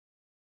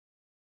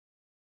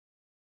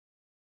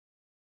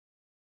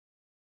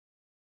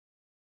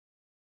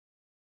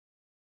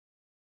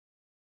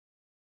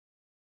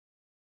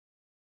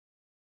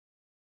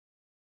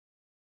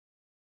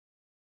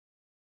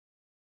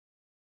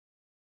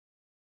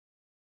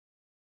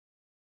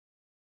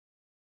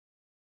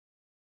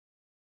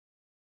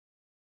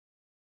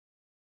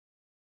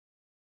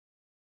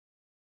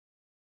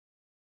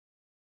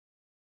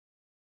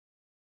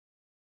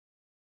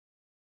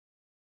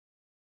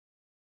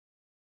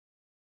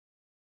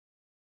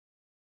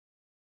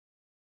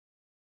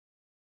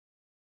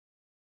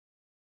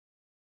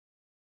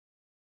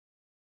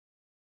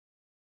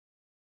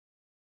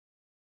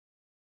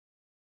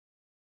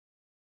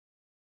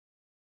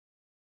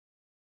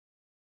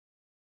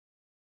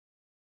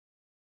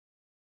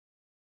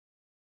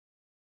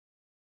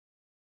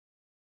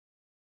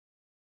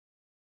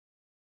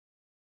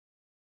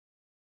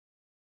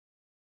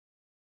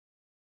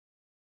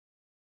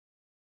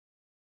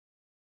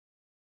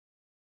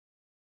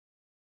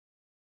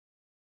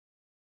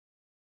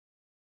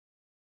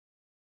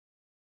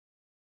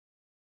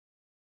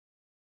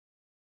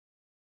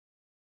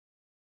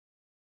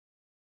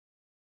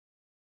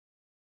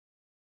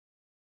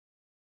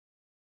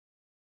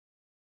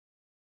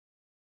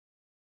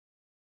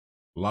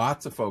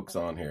Lots of folks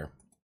on here.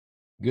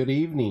 Good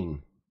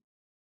evening.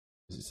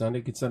 Is it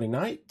Sunday? Good Sunday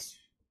night.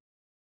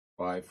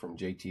 Live from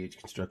JTH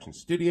Construction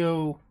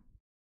Studio.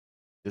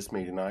 Just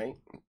me tonight.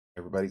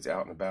 Everybody's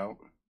out and about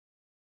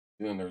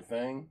doing their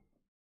thing.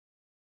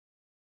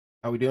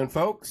 How we doing,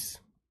 folks?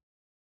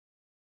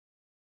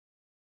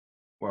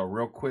 Well,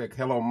 real quick.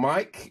 Hello,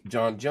 Mike,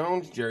 John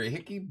Jones, Jerry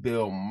Hickey,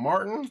 Bill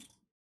Martin.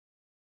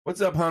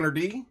 What's up, Hunter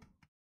D?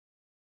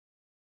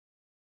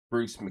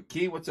 Bruce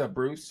McKee. What's up,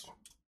 Bruce?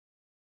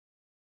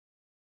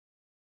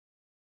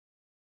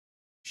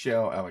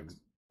 Michelle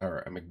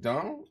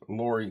McDonald,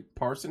 Lori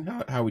Parson.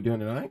 How we doing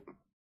tonight?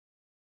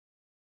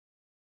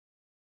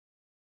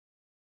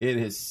 It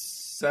is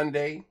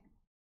Sunday,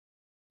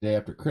 day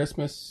after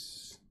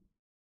Christmas,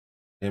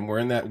 and we're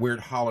in that weird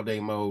holiday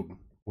mode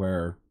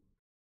where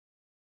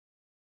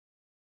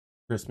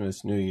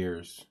Christmas, New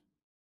Year's.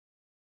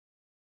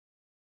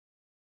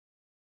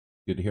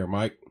 Good to hear,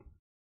 Mike.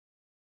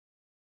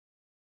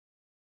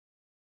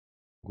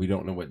 We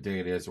don't know what day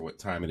it is or what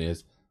time it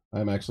is.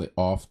 I'm actually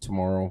off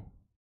tomorrow.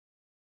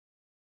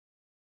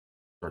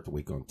 Start the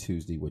week on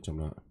Tuesday, which I'm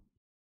not.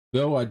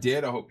 Bill, I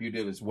did. I hope you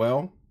did as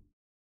well.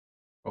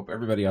 Hope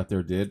everybody out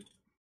there did.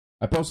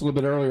 I posted a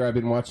little bit earlier. I've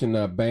been watching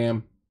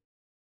BAM.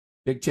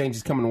 Big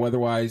changes coming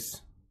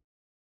weather-wise.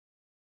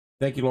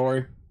 Thank you,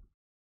 Lori.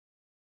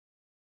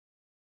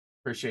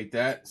 Appreciate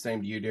that.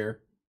 Same to you, dear.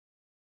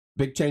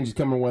 Big changes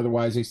coming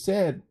weather-wise. They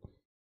said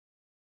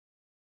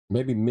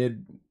maybe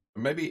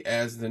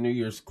as the New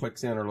Year's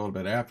clicks in or a little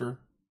bit after.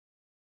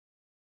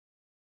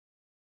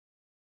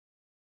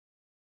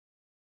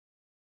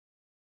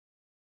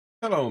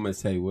 Hello,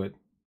 Miss Haywood.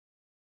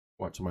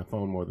 Watching my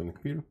phone more than the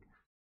computer.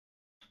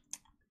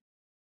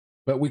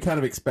 But we kind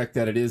of expect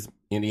that it is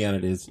Indiana.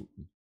 It is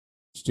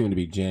soon to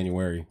be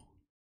January.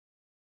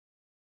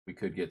 We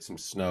could get some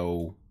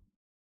snow,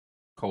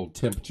 cold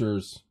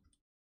temperatures.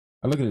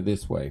 I look at it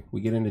this way. We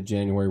get into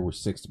January, we're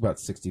about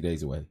 60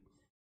 days away.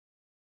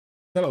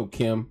 Hello,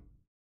 Kim.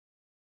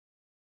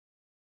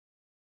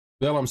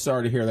 Bill, I'm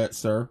sorry to hear that,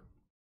 sir.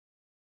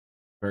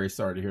 Very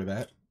sorry to hear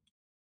that.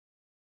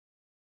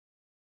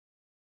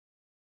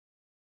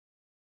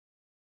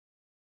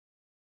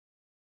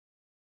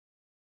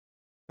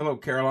 Hello,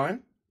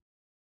 Caroline.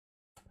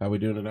 How we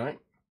doing tonight?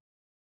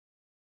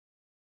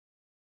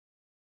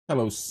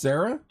 Hello,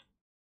 Sarah.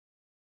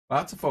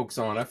 Lots of folks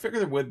on. I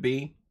figured there would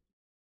be.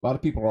 A lot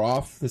of people are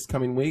off this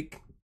coming week.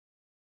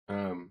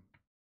 Or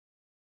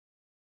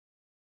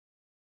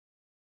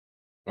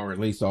at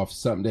least off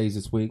some days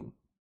this week. I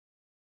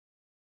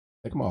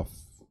think I'm off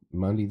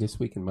Monday this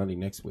week and Monday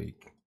next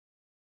week.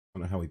 I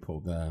don't know how we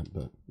pulled that,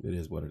 but it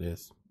is what it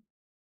is.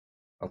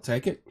 I'll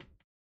take it.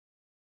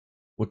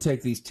 We'll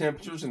take these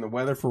temperatures and the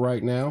weather for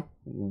right now.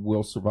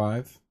 We'll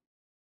survive.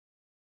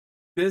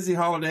 Busy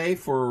holiday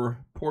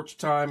for Porch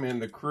Time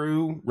and the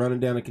crew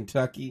running down to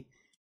Kentucky.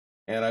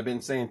 And I've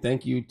been saying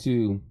thank you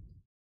to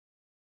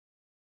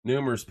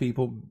numerous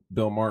people.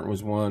 Bill Martin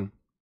was one.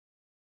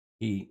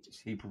 He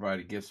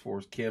provided gifts for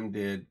us. Kim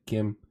did.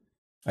 Kim,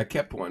 I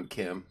kept one,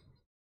 Kim.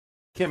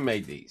 Kim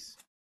made these.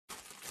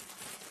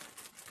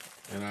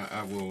 And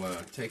I will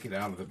take it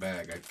out of the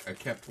bag. I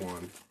kept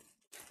one.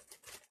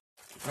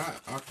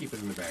 I'll keep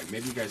it in the bag.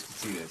 Maybe you guys can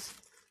see this.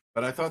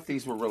 But I thought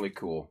these were really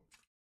cool.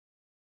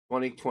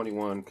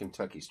 2021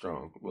 Kentucky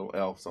Strong. Little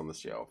elves on the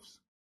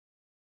shelves.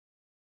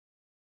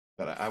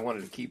 But I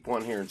wanted to keep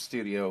one here in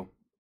studio.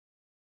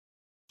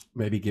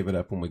 Maybe give it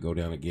up when we go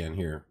down again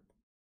here.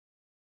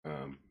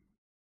 Yeah,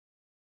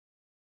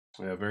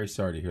 very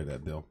sorry to hear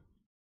that, Bill.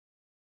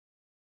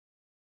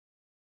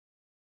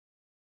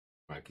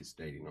 Mike is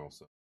dating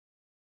also.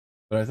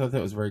 But I thought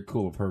that was very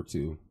cool of her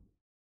too.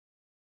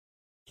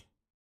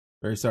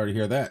 Very sorry to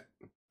hear that,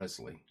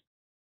 Leslie.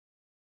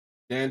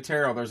 Dan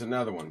Terrell, there's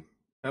another one.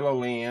 Hello,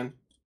 Leanne.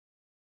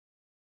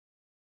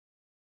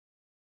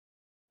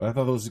 But I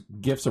thought those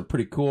gifts are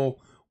pretty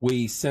cool.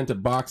 We sent a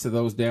box of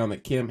those down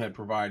that Kim had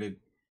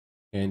provided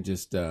and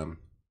just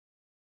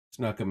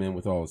snuck them in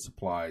with all the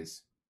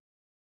supplies.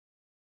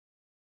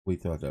 We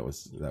thought that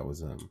was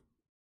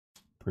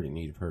pretty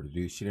neat of her to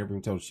do. She never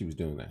even told us she was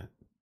doing that.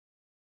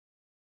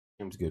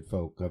 Kim's good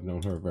folk. I've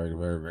known her a very,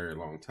 very, very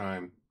long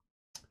time.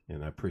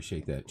 And I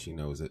appreciate that. She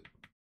knows it.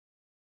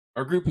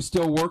 Our group is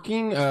still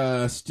working,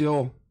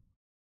 still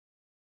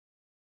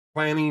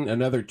planning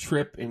another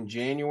trip in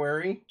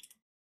January.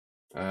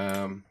 We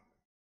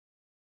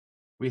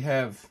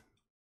have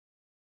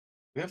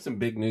some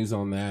big news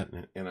on that,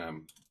 and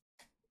I'm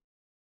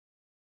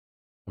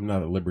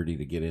not at liberty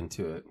to get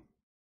into it.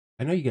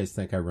 I know you guys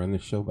think I run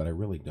this show, but I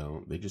really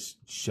don't. They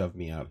just shove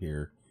me out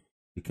here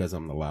because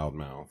I'm the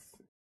loudmouth,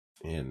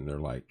 and they're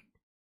like,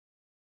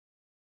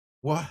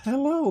 well,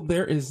 hello,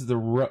 there is the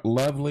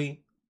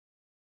lovely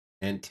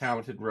and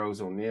talented Rose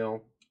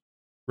O'Neill.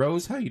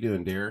 Rose, how you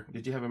doing, dear?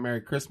 Did you have a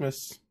Merry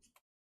Christmas?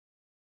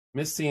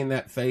 Miss seeing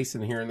that face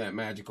and hearing that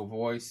magical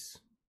voice.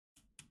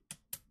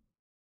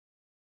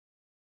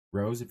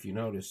 Rose, if you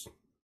notice,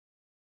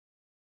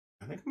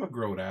 I think I'm gonna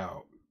grow it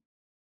out.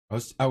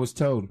 I was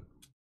told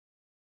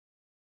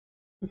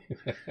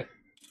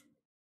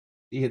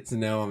He hits the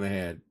nail on the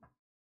head.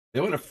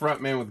 They want a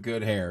front man with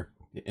good hair,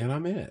 and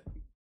I'm it.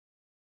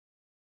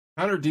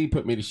 Hunter D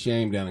put me to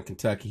shame down in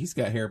Kentucky. He's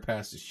got hair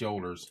past his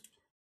shoulders,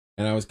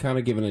 and I was kind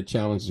of given a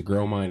challenge to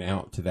grow mine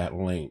out to that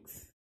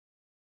length.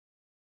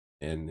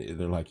 And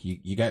they're like,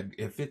 you got,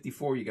 at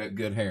 54, you got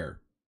good hair.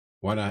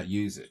 Why not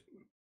use it?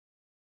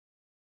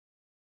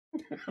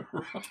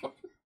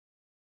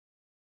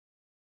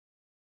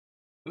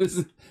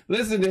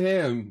 Listen to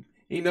him.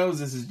 He knows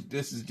this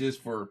is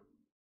just for.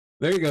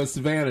 There you go,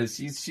 Savannah.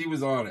 She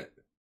was on it.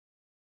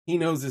 He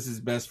knows this is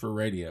best for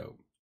radio.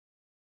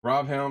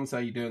 Rob Helms, how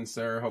you doing,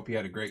 sir? Hope you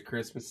had a great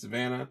Christmas,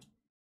 Savannah.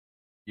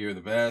 You're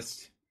the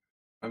best.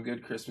 I'm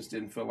good. Christmas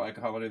didn't feel like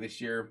a holiday this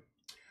year.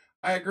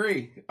 I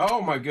agree.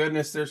 Oh my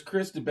goodness, there's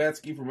Chris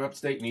Dubetsky from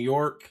upstate New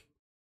York.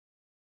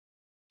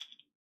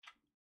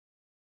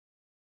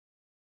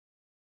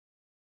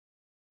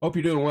 Hope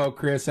you're doing well,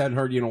 Chris. Hadn't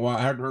heard you in a while.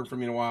 I hadn't heard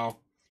from you in a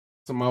while.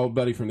 So my old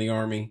buddy from the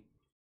Army.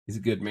 He's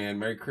a good man.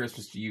 Merry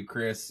Christmas to you,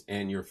 Chris,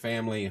 and your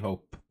family.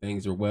 Hope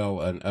things are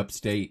well in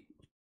upstate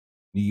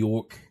New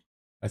York.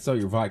 I saw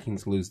your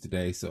Vikings lose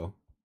today, so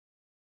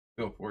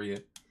feel for you.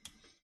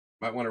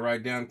 Might want to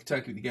ride down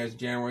Kentucky with you guys in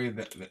January.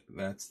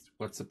 That's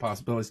what's the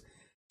possibilities.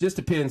 Just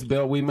depends,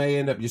 Bill. We may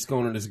end up just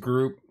going in as a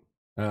group.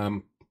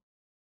 A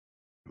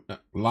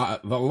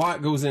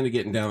lot goes into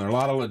getting down there. A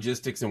lot of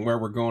logistics and where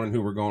we're going and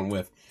who we're going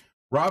with.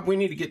 Rob, we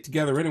need to get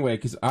together anyway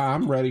because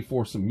I'm ready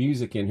for some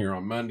music in here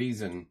on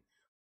Mondays and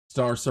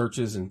star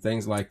searches and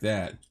things like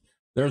that.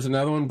 There's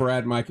another one,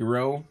 Brad Mikey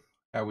Rowe.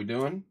 How we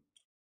doing?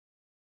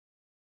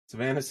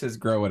 Savannah says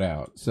grow it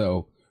out.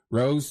 So,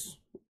 Rose,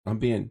 I'm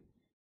being...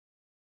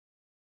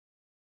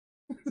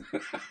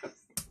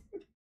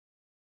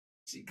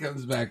 She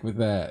comes back with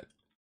that.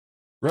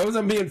 Rose,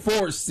 I'm being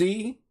forced.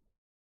 See?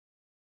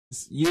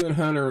 You and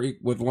Hunter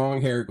with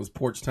long hair equals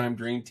Porch Time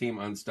Dream Team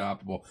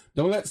Unstoppable.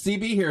 Don't let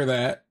CB hear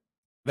that.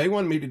 They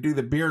wanted me to do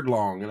the beard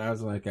long, and I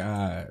was like,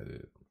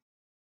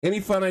 Any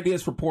fun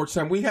ideas for Porch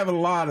Time? We have a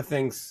lot of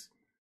things.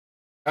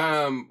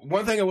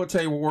 One thing I will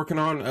tell you we're working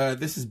on,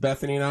 this is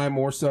Bethany and I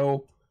more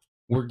so.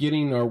 We're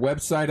getting our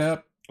website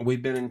up.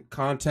 We've been in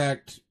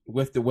contact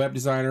with the web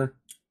designer.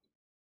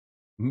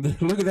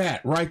 Look at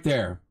that right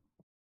there.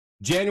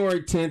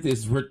 January 10th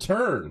is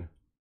return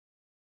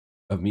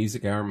of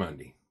Music Hour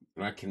Monday.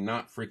 And I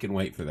cannot freaking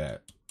wait for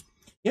that.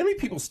 You know how many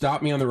people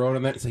stop me on the road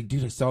on that and say,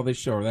 dude, I saw this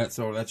show or that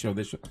show or that show,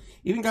 this show.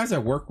 Even guys I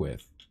work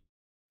with.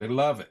 They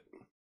love it.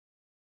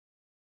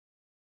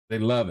 They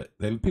love it.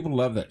 People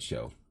love that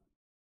show.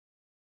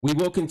 We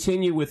will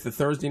continue with the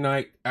Thursday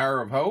night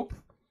Hour of Hope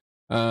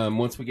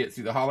once we get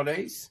through the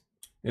holidays.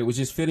 It was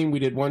just fitting we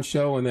did one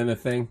show and then a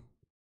thing.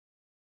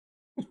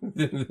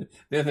 then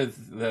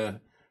the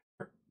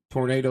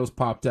tornadoes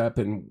popped up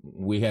and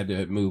we had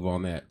to move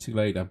on that. Too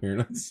late, I'm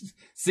here.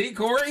 See,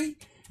 Corey?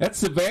 That's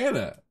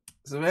Savannah.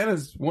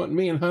 Savannah's wanting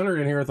me and Hunter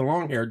in here at the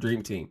long hair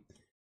dream team.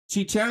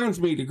 She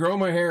challenged me to grow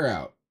my hair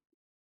out.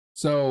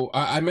 So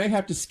I may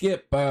have to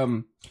skip,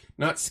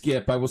 not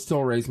skip, I will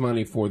still raise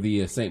money for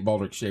the St.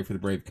 Baldrick Shave for the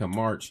Brave come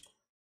March.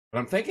 But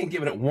I'm thinking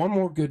giving it one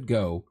more good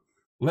go,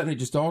 letting it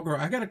just all grow.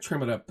 I got to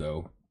trim it up,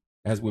 though,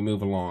 as we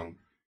move along.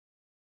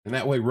 And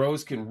that way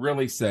Rose can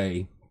really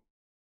say,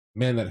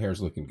 man, that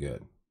hair's looking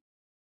good.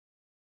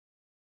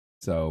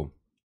 So,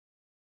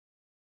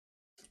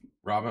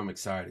 Rob, I'm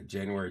excited.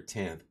 January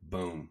 10th,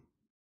 boom.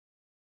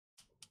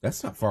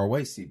 That's not far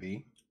away,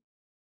 CB.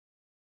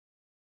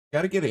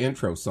 Got to get an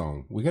intro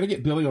song. We got to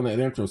get Billy on that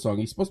intro song.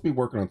 He's supposed to be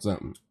working on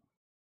something.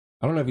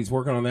 I don't know if he's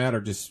working on that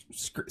or just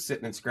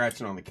sitting and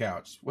scratching on the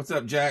couch. What's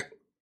up, Jack?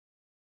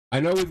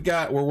 I know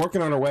we're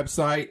working on our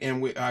website,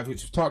 and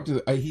I've talked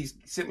to, he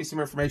sent me some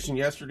information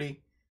yesterday.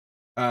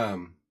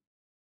 That's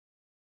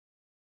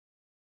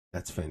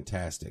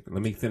fantastic.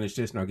 Let me finish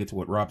this and I'll get to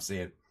what Rob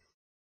said.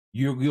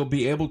 You'll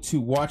be able to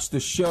watch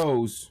the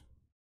shows.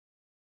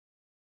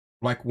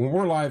 Like when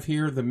we're live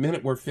here, the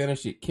minute we're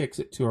finished, it kicks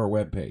it to our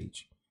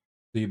webpage.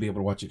 So you'll be able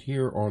to watch it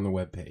here or on the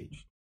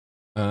webpage.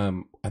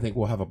 I think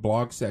we'll have a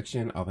blog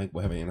section. I think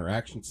we'll have an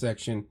interaction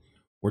section.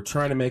 We're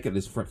trying to make it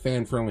as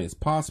fan-friendly as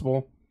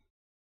possible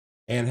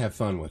and have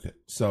fun with it.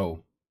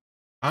 So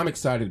I'm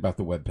excited about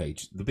the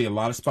webpage. There'll be a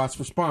lot of spots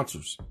for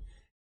sponsors.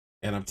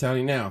 And I'm telling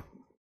you now,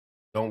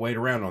 don't wait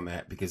around on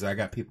that because I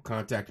got people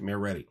contacting me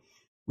already.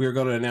 We are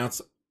going to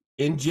announce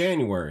in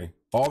January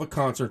all the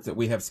concerts that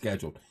we have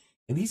scheduled.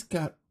 And he's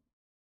got,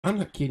 I'm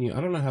not kidding you,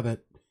 I don't know how that,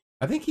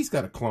 I think he's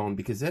got a clone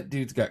because that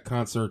dude's got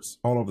concerts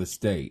all over the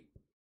state.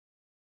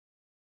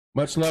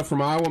 Much love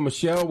from Iowa,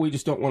 Michelle. We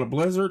just don't want a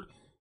blizzard.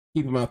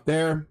 Keep him out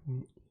there.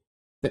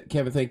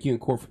 Kevin, thank you and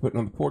Court for putting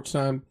on the porch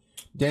time.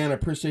 Dan, I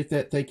appreciate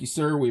that. Thank you,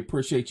 sir. We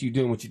appreciate you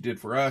doing what you did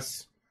for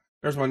us.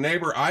 There's my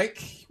neighbor,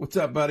 Ike. What's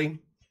up, buddy?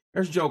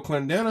 There's Joe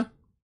Clendena.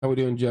 How we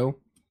doing, Joe?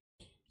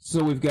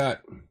 So we've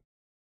got,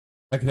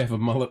 I could have a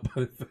mullet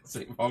by the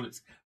St.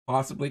 Paul's,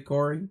 possibly,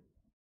 Corey.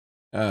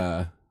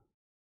 Yeah,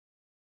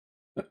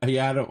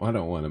 I don't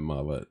want a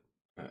mullet.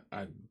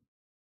 I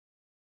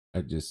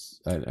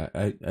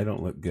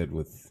don't look good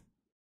with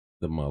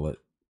the mullet.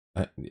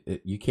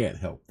 You can't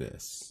help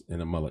this,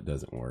 and a mullet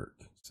doesn't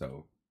work.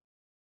 So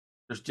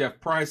There's Jeff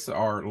Price,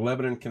 our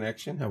Lebanon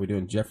connection. How we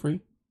doing, Jeffrey?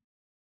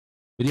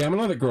 But yeah, I'm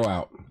gonna let it grow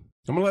out.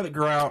 I'm gonna let it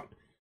grow out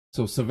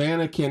so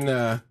Savannah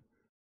can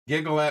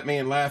giggle at me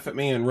and laugh at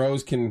me, and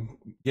Rose can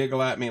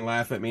giggle at me and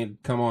laugh at me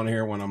and come on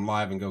here when I'm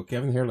live and go,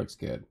 Kevin, the hair looks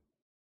good.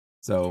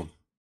 So,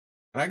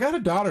 and I got a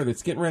daughter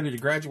that's getting ready to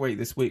graduate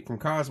this week from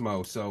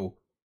Cosmo. So,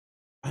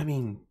 I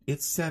mean,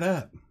 it's set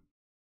up.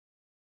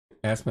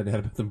 Asked my dad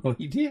about the mullet.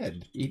 He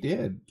did. He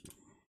did.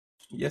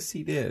 Yes,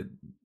 he did.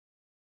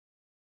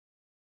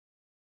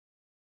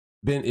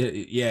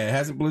 Yeah, it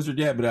hasn't blizzard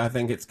yet, but I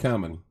think it's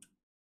coming.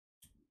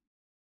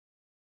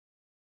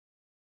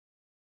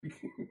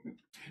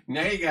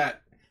 Now you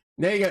got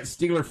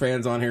Steeler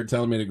fans on here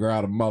telling me to grow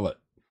out a mullet.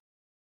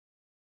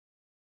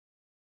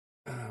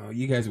 Oh,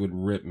 you guys would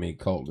rip me,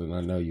 Colton.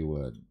 I know you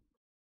would.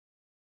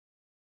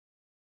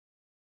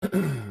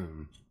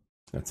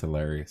 That's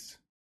hilarious.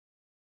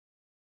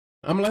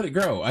 I'm gonna let it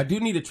grow. I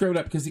do need to trim it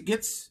up because it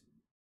gets.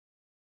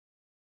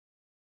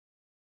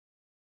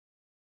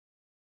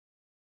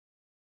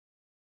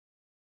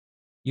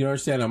 You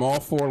understand? I'm all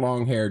for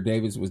long hair.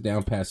 David's was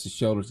down past his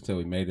shoulders until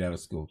he made it out of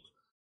school.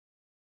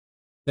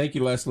 Thank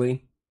you,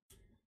 Leslie.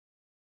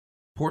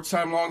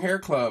 Porch-Time Long Hair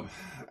Club.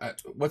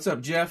 What's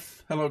up,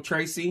 Jeff? Hello,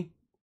 Tracy.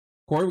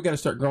 Corey, we got to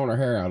start growing our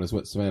hair out, is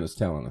what Savannah's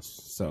telling us.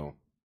 So,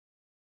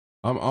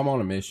 I'm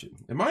on a mission,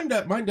 and mine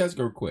does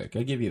grow quick.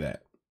 I give you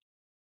that.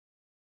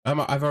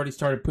 I've already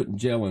started putting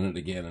gel in it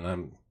again, and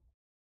I'm.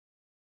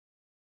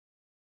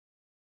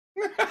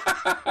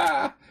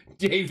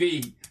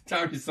 JV,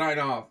 time to sign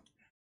off.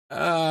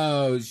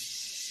 Oh,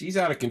 she's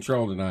out of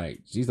control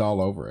tonight. She's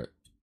all over it.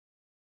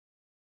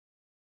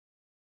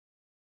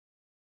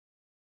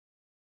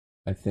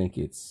 I think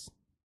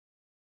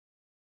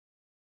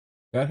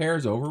that hair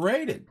is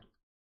overrated.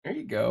 There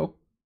you go.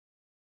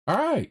 All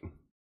right.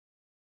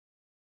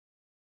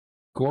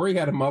 Corey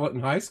had a mullet in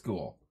high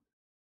school.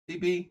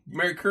 CB,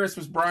 Merry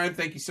Christmas, Brian.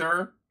 Thank you,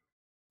 sir.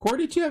 Corey,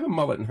 did you have a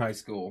mullet in high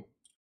school?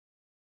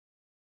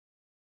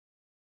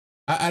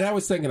 I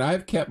was thinking,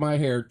 I've kept my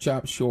hair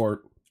chopped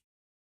short.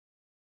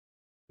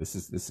 This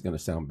is going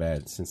to sound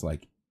bad, since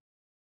like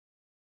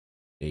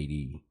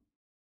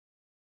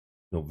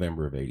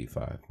November of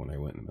 85 when I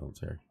went in the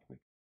military.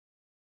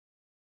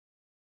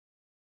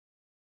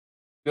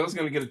 Bill's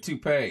going to get a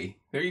toupee.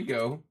 There you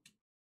go.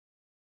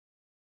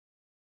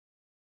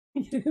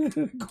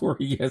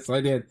 Corey, yes,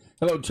 I did.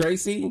 Hello,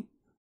 Tracy.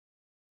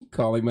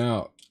 Call him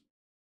out.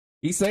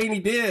 He's saying he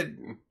did.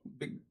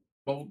 Big,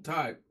 bold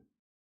type.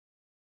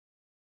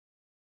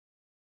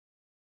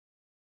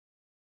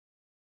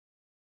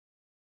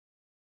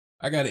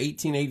 I got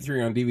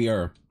 1883 on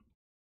DVR.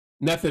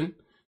 Nothing.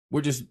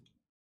 We're just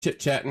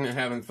chit-chatting and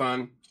having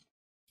fun.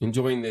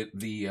 Enjoying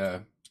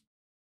the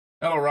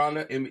Hello,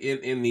 Rhonda,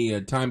 in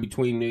the time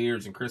between New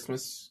Year's and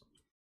Christmas.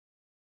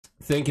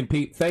 Thanking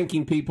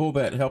people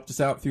that helped us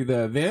out through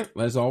the event,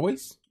 as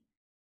always.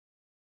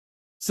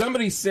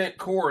 Somebody sent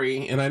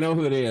Corey, and I know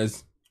who it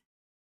is,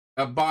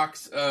 a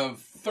box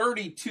of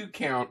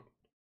 32-count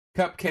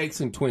cupcakes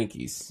and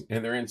Twinkies,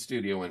 and they're in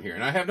studio in here,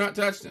 and I have not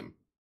touched them.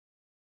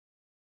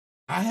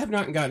 I have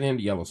not gotten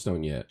into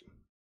Yellowstone yet.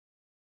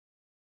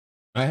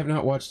 I have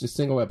not watched a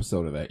single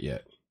episode of that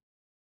yet.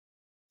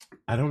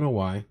 I don't know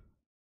why.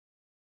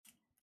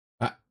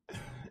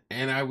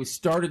 And I was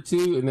started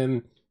to, and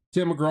then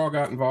Tim McGraw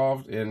got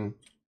involved, and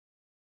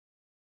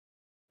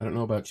I don't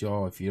know about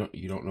y'all. If you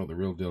don't know the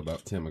real deal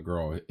about Tim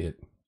McGraw, it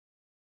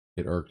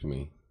irked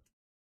me.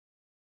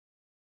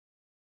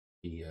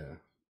 He's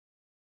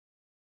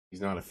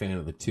not a fan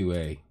of the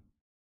 2A,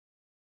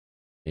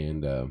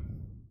 and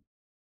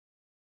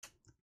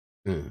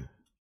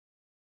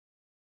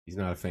he's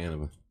not a fan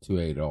of a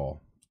 2A at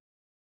all.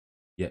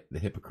 Yet the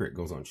hypocrite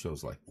goes on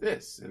shows like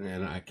this, and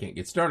then I can't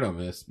get started on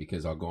this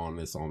because I'll go on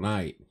this all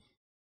night,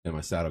 and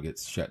my saddle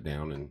gets shut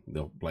down, and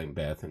they'll blame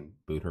Beth and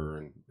boot her,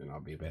 and I'll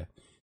be bad.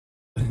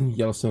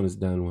 Yellowstone is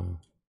done well.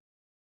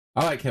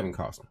 I like Kevin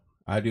Costner.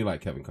 I do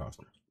like Kevin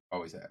Costner.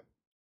 Always have.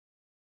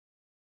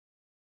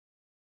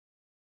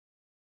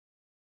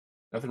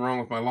 Nothing wrong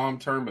with my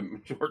long-term, but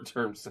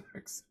short-term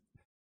sex.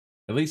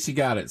 At least she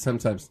got it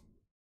sometimes.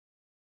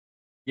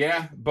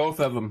 Yeah, both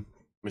of them,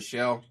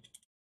 Michelle,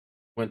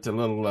 went a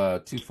little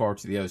too far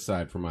to the other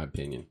side, for my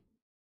opinion.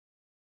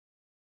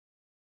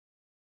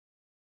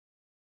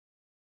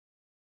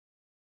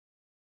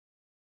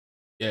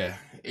 Yeah,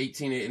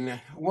 18.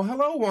 Well,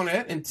 hello,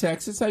 Juanette in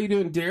Texas. How you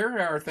doing, dear?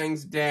 How are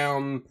things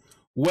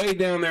way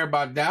down there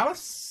by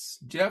Dallas?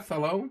 Jeff,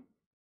 hello.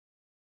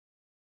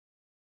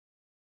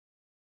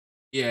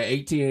 Yeah,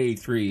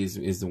 1883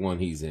 is the one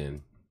he's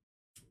in.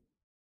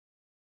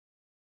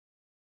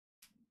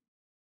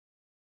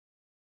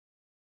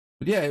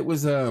 But yeah, it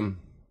was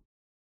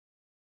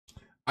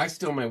I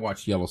still may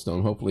watch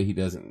Yellowstone. Hopefully he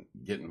doesn't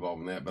get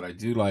involved in that, but I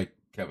do like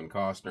Kevin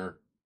Costner.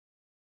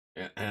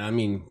 And I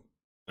mean,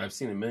 I've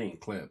seen a million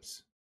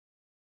clips.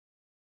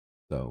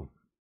 So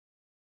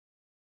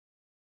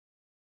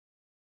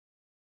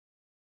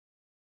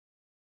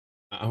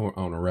I want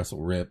to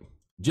wrestle Rip.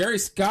 Jerry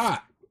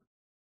Scott.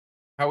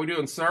 How we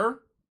doing, sir?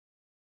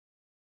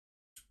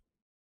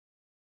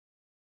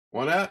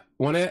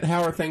 Juanette,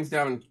 how are things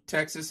down in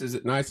Texas? Is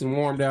it nice and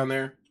warm down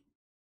there?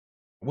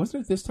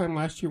 Wasn't it this time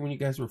last year when you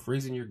guys were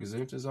freezing your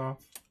gazuntas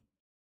off?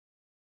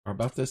 Or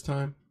about this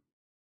time?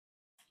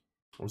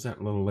 Or was that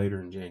a little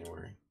later in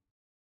January?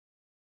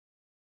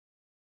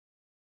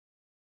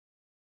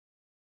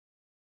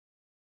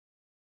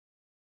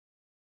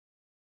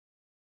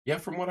 Yeah,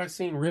 from what I've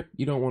seen, Rip,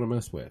 you don't want to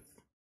mess with.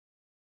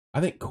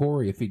 I think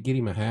Corey, if you get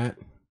him a hat,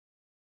 if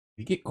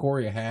you get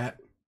Corey a hat,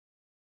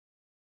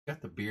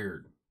 got the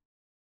beard.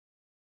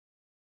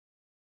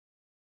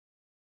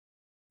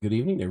 Good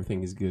evening.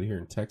 Everything is good here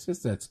in Texas.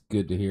 That's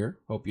good to hear.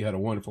 Hope you had a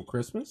wonderful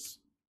Christmas.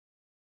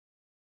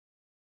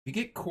 If you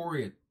get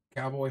Corey a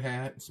cowboy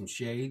hat and some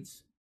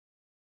shades,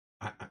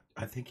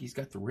 I think he's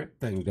got the Rip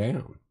thing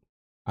down.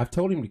 I've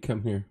told him to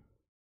come here.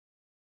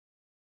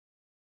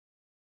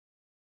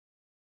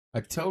 I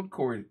told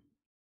Corey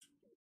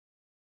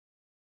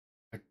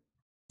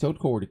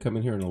to come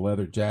in here in a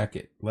leather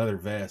jacket, leather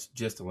vest,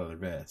 just a leather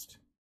vest.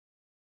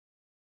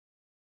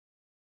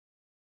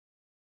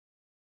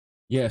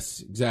 Yes,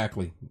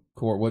 exactly.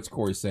 What's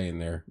Corey saying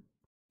there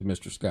to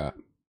Mr. Scott?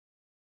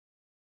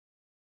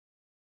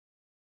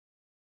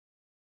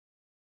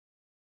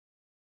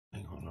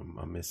 Hang on,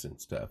 I'm missing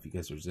stuff. You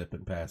guys are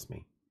zipping past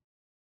me.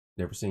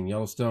 Never seen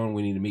Yellowstone.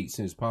 We need to meet as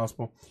soon as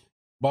possible.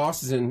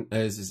 Boss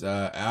is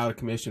out of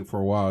commission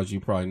for a while, as you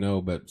probably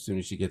know, but as soon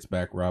as she gets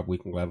back, Rob, we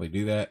can gladly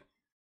do that.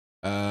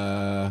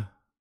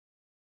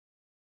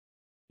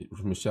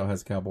 Michelle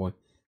has a cowboy.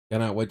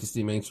 Cannot wait to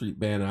see Main Street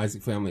Band and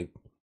Isaac Family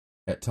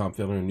at Tom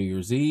Fiddler on New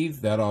Year's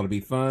Eve. That ought to be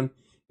fun.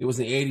 It was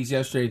in the 80s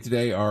yesterday.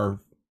 Today, our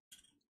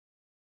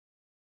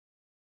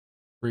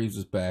freeze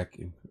was back.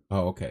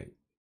 Oh, okay.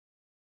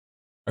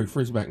 Our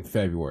freeze was back in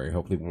February.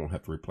 Hopefully, we won't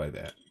have to replay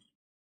that.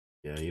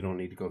 Yeah, you don't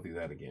need to go through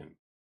that again.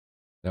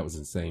 That was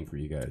insane for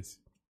you guys.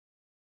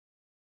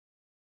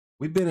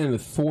 We've been in the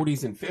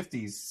 40s and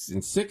 50s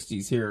and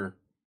 60s here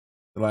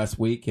the last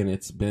week, and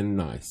it's been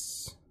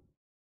nice.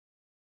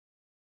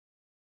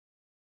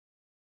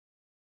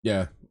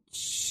 Yeah,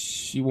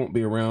 she won't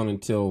be around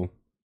until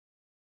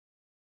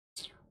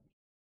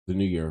the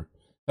new year.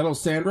 Hello,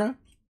 Sandra.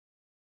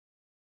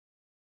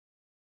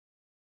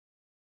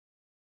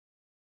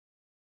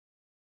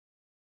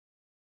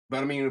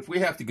 But I mean, if we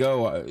have to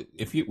go,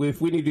 if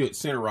we need to do it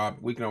sooner, Rob,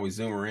 we can always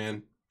Zoom her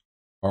in,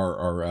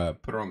 or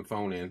put her on the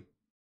phone in.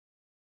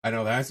 I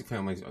know the Isaac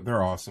families;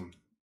 they're awesome.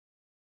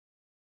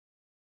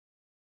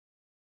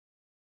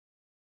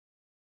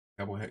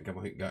 Couple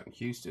hit got in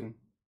Houston.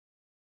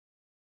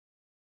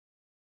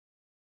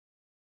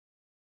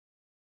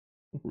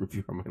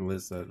 Review on my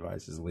list of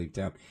advices to leave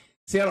town.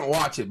 See, I don't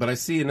watch it, but I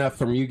see enough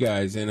from you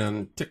guys and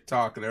on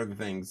TikTok and other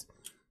things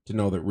to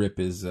know that Rip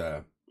is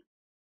the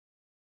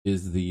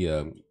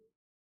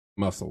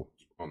muscle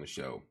on the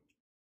show.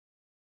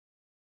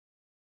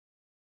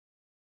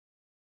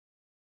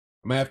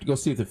 I might have to go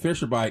see if the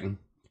fish are biting.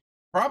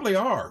 Probably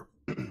are.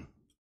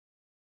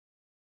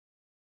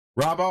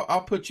 Rob,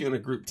 I'll put you in a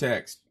group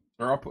text,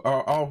 or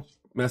I'll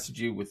message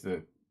you with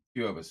a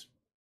few of us.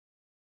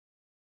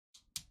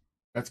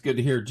 That's good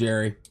to hear,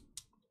 Jerry.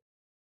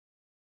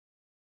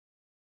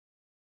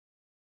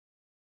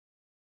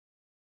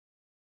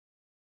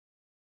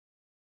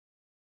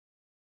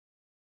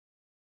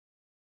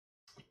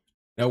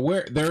 Now,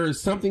 there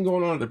is something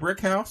going on at the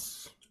Brick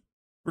House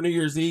for New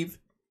Year's Eve.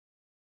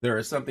 There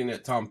is something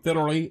at Tom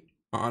Fiddlerly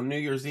on New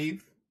Year's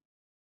Eve.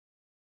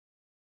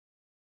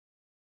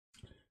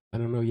 I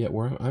don't know yet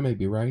where I may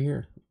be right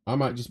here. I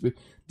might just be.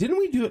 Didn't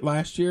we do it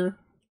last year?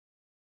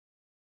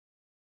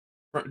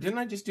 Didn't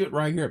I just do it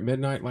right here at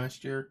midnight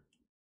last year?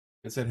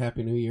 And said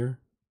Happy New Year?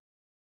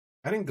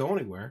 I didn't go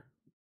anywhere.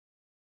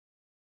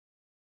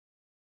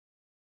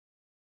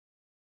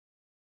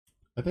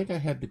 I think I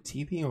had the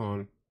TV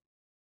on,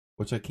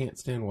 which I can't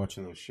stand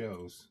watching those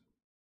shows.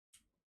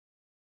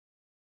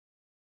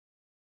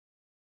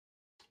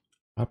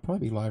 I'll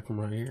probably be live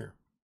from right here.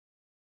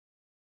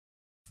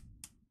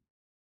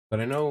 But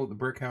I know the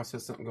Brick House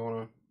has something going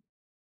on.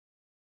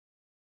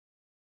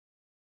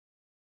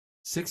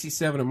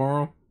 67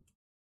 tomorrow.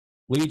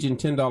 Legion,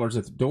 $10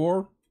 at the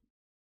door.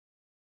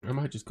 I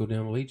might just go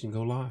down to Legion and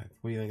go live.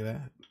 What do you think of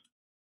that?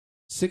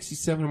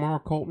 67 tomorrow,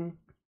 Colton.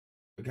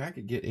 A guy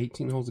could get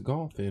 18 holes of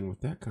golf in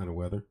with that kind of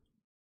weather.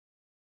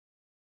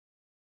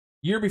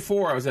 Year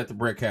before, I was at the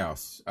Brick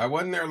House. I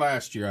wasn't there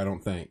last year, I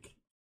don't think.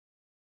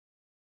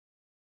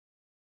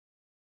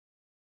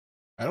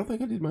 I don't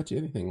think I did much of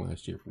anything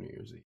last year for New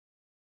Year's Eve.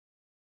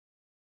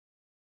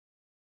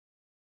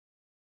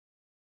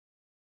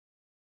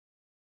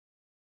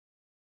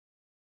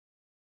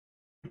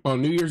 On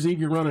New Year's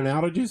Eve, you're running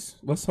outages?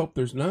 Let's hope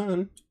there's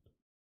none.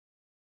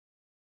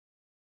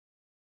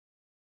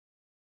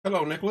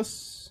 Hello,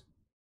 Nicholas.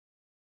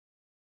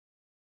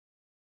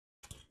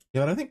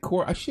 Yeah, but I think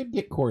I should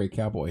get Corey a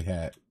cowboy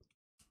hat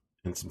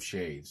and some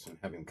shades and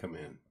have him come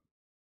in.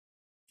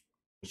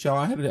 Michelle,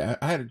 I had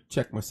to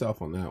check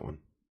myself on that one.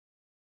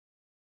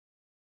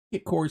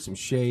 Get Corey some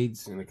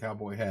shades and a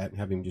cowboy hat and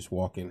have him just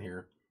walk in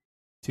here,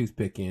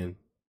 toothpick in.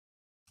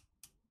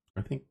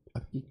 I think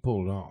he can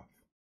pull it off.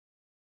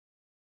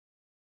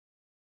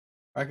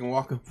 I can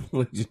walk up with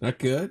Legion. I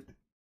could.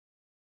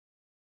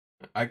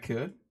 I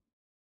could.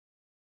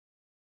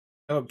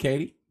 Hello,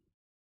 Katie.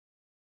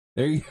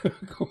 There you go,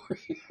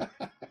 Corey.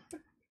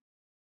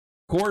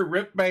 Corey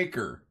Rip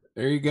Baker.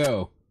 There you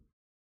go.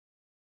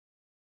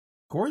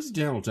 Corey's a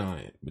gentle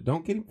giant, but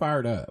don't get him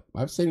fired up.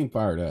 I've seen him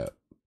fired up.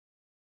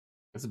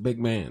 That's a big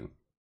man.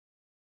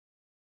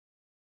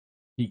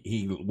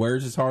 He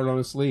wears his heart on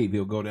his sleeve.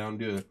 He'll go down and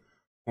do a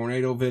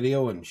tornado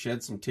video and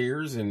shed some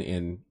tears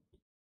and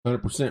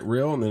 100%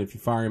 real. And then if you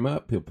fire him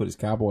up, he'll put his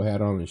cowboy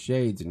hat on and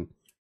shades and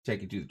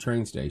take you to the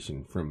train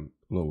station from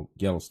little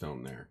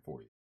Yellowstone there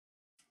for you.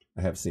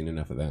 I have seen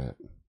enough of that.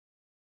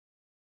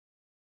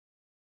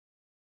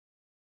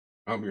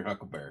 I'm your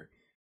Huckleberry.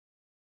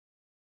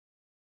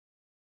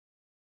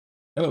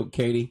 Hello,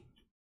 Katie.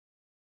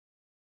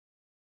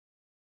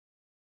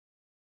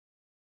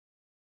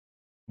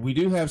 We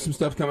do have some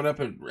stuff coming up,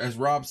 as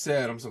Rob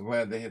said. I'm so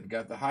glad they have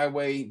got the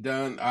highway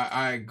done.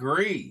 I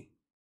agree.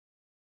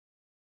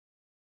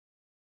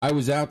 I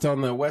was out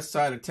on the west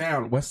side of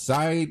town, a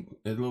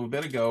little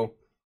bit ago,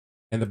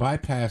 and the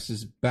bypass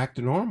is back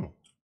to normal.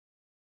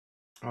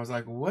 I was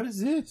like, what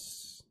is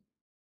this?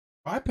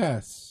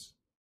 Bypass.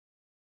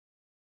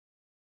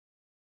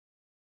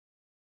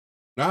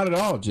 Not at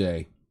all,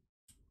 Jay.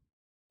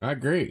 I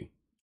agree.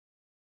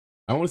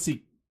 I want to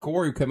see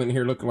Corey come in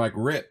here looking like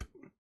Rip.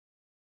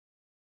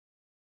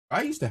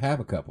 I used to have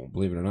a couple,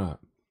 believe it or not.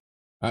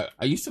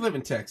 I used to live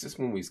in Texas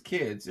when we was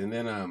kids, and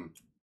then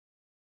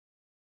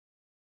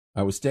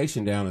I was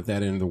stationed down at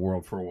that end of the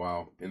world for a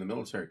while in the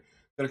military.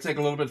 Got to take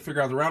a little bit to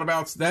figure out the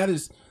roundabouts. That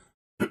is,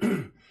 that's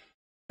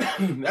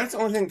the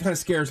only thing that kind of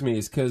scares me,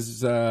 is because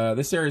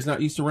this area is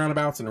not used to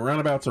roundabouts, and the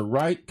roundabouts are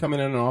right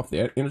coming in and off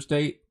the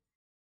interstate.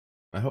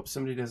 I hope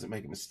somebody doesn't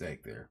make a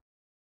mistake there.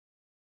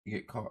 You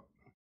get caught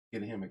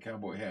getting him a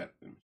cowboy hat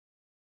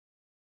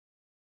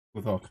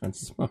with all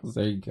kinds of smiles.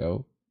 There you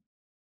go.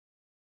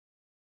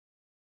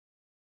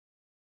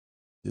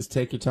 Just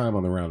take your time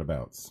on the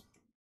roundabouts.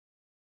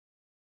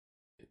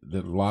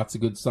 There's lots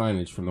of good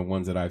signage from the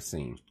ones that I've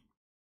seen.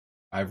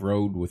 I've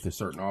rode with a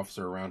certain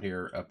officer around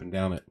here up and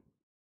down it,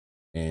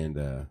 and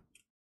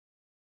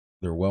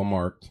they're well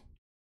marked.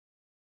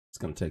 It's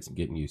going to take some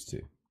getting used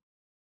to.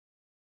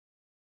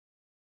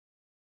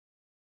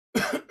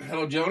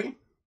 Hello, Joni.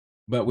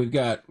 But we've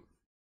got...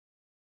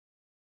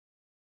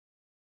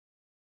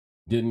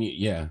 Didn't you?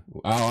 Yeah.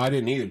 Oh, I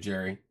didn't either,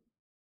 Jerry.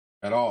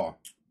 At all.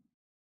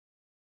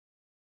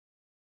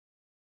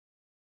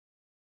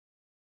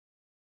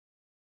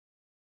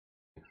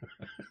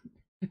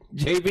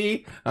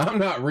 JB, I'm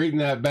not reading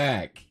that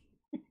back.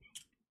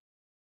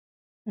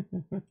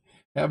 How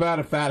about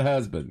a fat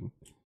husband?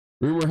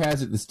 Rumor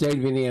has it the state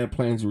of Indiana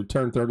plans to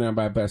return 39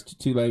 bypass to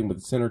 2-lane with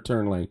a center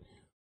turn lane.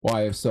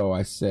 Why, if so,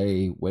 I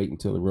say wait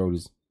until the road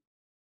is...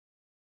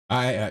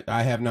 I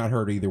have not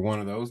heard either one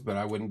of those, but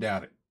I wouldn't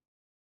doubt it,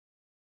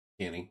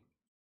 Kenny.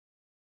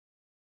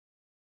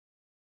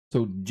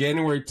 So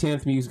January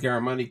 10th, Music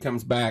Hour Monday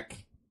comes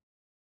back.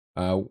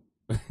 Coward,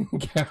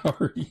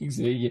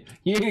 you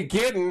ain't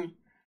kidding.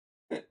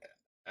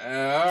 All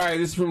right,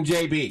 this is from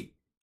JB.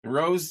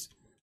 Rose,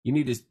 you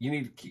need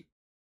to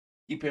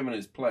keep him in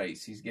his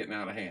place. He's getting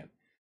out of hand.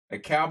 A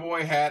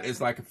cowboy hat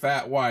is like a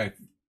fat wife.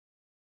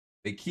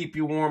 They keep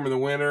you warm in the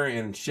winter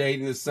and shade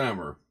in the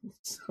summer.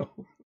 So,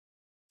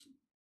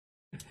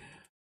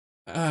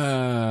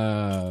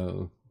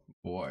 oh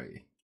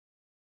boy,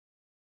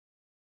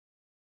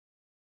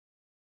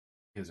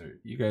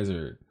 you guys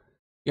are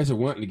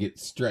wanting to get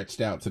stretched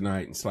out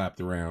tonight and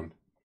slapped around.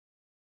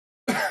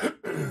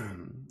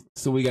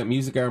 So we got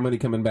Music Hour Money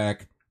coming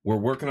back. We're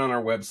working on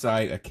our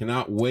website. I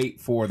cannot wait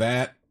for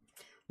that.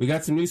 We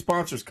got some new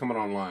sponsors coming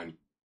online.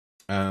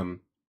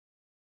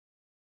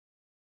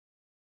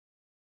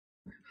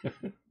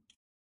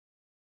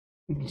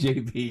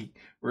 JB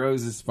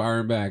Rose is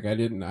firing back. I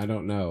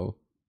don't know.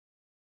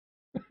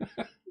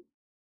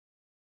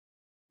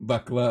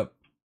 Buckle up.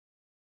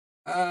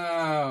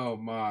 Oh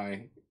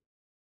my.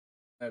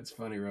 That's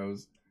funny,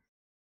 Rose.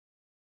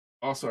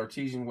 Also,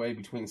 Artesian Way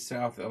between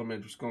South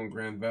Elementary School and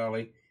Grand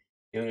Valley.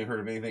 You haven't heard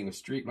of anything with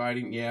street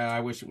lighting? Yeah,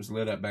 I wish it was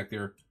lit up back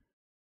there.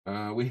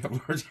 We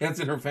have large hands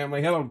in our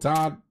family. Hello,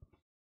 Todd.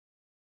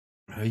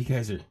 Oh, you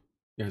guys are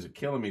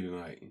killing me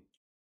tonight.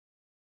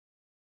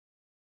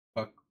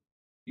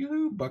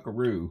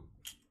 Buckaroo.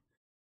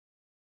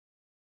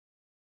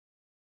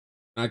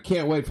 I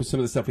can't wait for some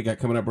of the stuff we got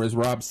coming up. As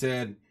Rob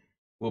said,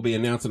 we'll be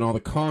announcing all the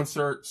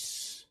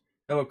concerts.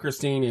 Hello,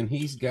 Christine, and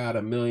he's got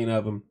a million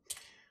of them.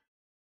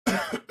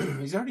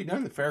 He's already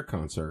done the fair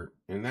concert,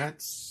 and I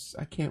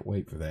can't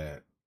wait for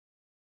that.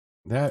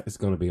 That is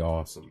going to be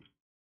awesome.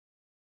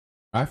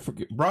 I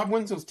forget, Rob,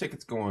 when's those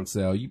tickets go on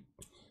sale? You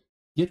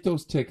get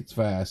those tickets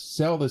fast.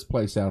 Sell this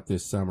place out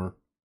this summer.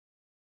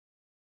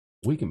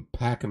 We can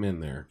pack them in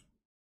there.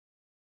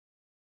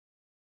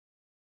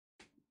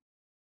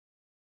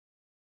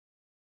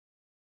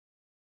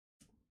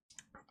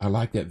 I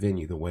like that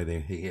venue, the way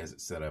he has it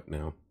set up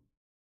now.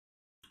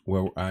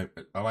 Well, I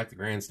like the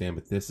grandstand,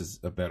 but this is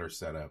a better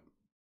setup.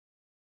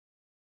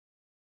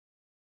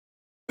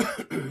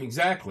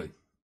 Exactly.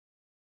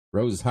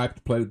 Rose is hyped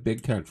to play with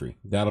Big Country.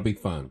 That'll be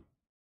fun.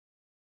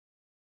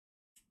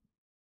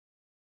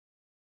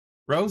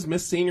 Rose,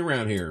 miss seeing you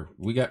around here.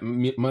 We got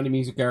Monday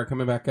Music Hour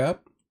coming back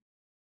up.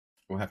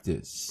 We'll have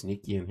to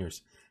sneak you in here.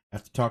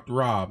 Have to talk to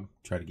Rob.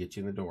 Try to get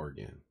you in the door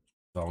again.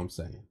 That's all I'm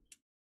saying.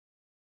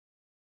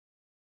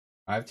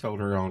 I've told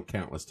her on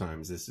countless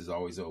times this is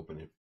always open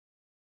if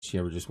she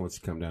ever just wants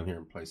to come down here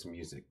and play some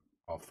music.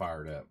 All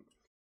fired up.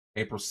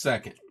 April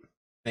 2nd.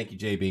 Thank you,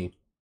 JB.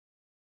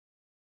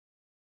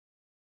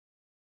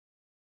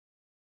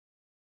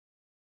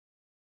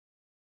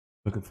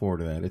 Looking forward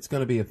to that. It's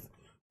going to be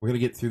we're going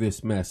to get through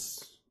this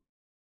mess.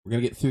 We're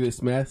going to get through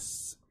this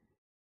mess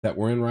that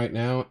we're in right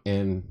now,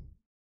 and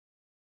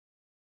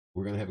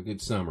we're going to have a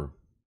good summer.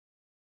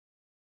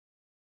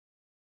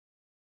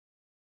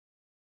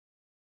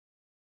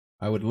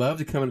 I would love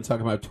to come in and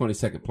talk about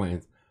 22nd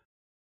plans.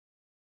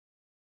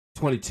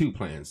 22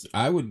 plans.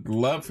 I would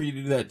love for you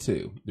to do that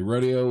too. The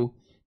rodeo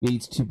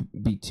needs to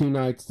be 2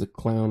 nights. The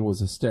clown was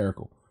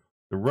hysterical.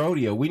 The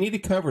rodeo, we need to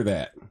cover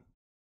that.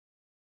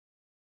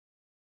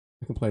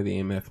 I can play the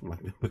AMF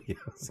like nobody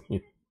else.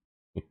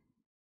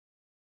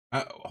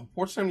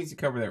 Porch Time needs to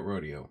cover that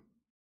rodeo.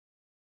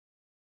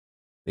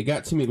 They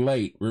got to me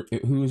late.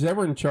 Who's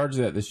ever in charge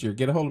of that this year,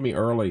 get a hold of me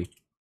early.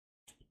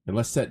 And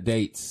let's set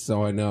dates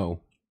so I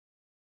know.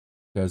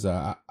 Because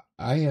I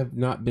have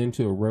not been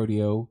to a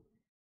rodeo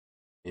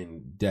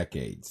in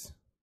decades.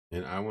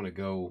 And I want to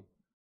go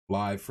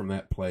live from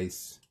that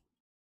place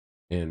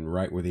and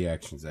right where the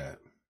action's at.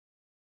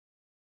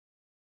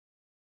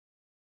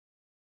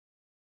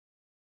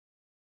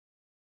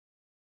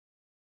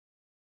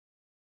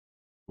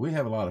 We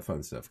have a lot of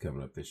fun stuff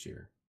coming up this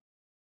year.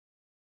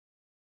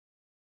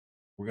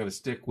 We're going to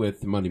stick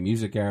with the Monday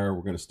Music Hour.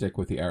 We're going to stick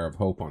with the Hour of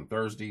Hope on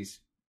Thursdays.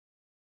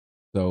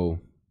 So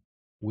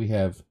we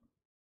have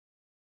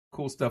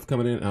cool stuff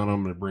coming in. And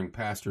I'm going to bring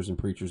pastors and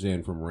preachers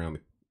in from around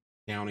the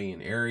county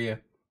and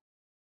area.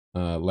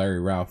 Larry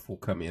Ralph will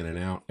come in and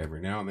out every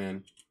now and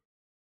then.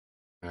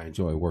 I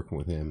enjoy working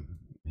with him.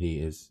 He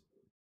is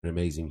an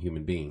amazing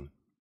human being.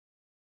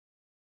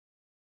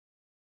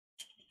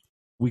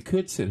 We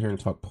could sit here and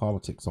talk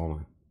politics all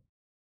night.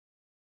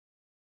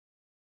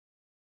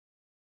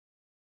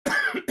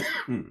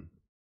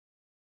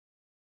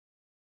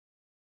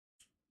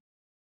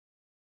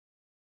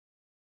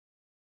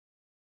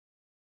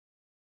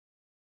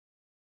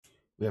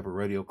 We have a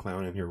radio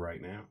clown in here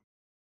right now.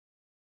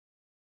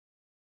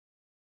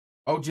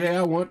 Oh, Jay,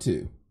 I want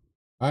to.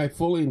 I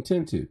fully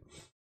intend to.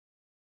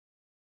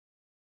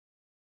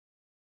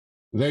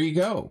 There you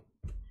go.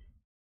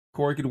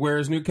 Corey could wear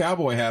his new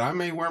cowboy hat. I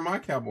may wear my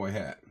cowboy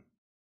hat.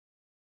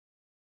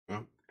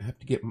 Well, I have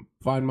to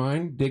find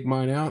mine, dig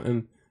mine out,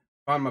 and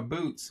find my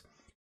boots.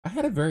 I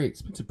had a very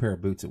expensive pair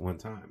of boots at one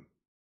time.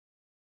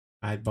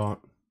 I had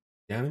bought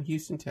down in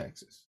Houston,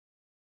 Texas.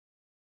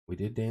 We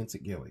did dance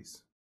at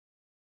Gillies.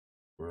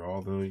 For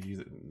all those of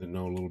you that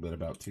know a little bit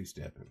about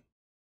two-stepping.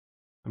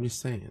 I'm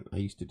just saying, I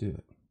used to do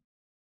it.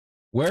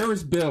 Where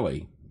is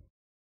Billy?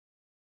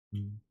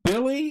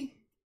 Billy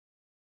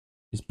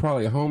is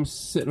probably at home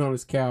sitting on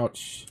his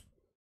couch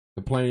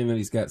complaining that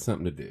he's got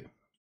something to do.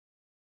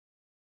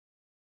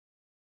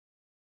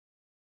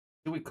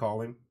 Do we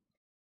call him?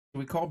 Do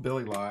we call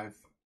Billy live?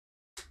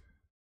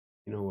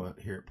 You know what?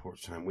 Here at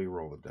Porch Time, we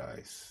roll the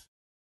dice.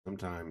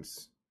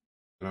 Sometimes,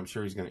 and I'm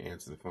sure he's going to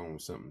answer the phone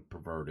with something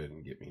perverted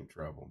and get me in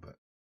trouble, but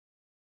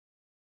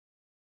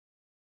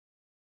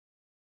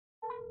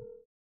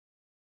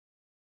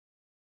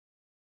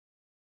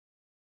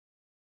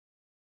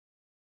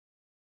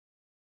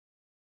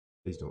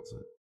please don't say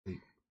it.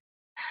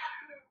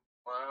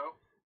 Hello?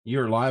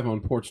 You're live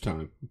on Porch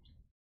Time.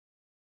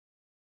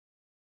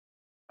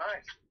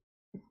 Nice.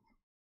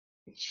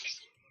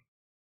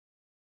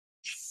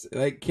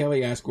 Like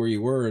Kelly asked where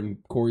you were,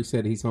 and Corey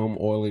said he's home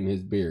oiling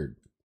his beard.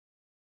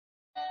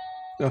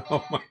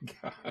 Oh my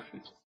God!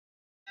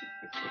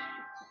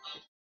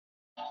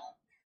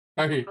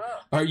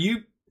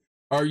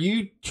 Are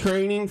you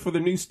training for the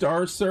new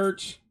Star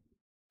Search?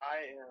 I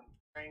am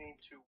training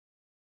to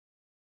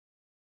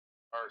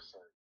Star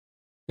Search.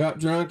 Got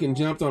drunk and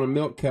jumped on a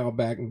milk cow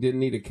back and didn't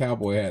need a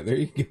cowboy hat. There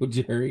you go,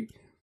 Jerry.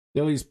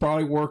 Billy's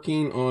probably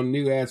working on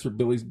new ads for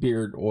Billy's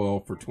beard oil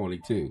for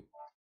 22.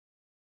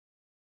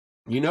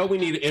 You know we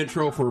need an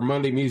intro for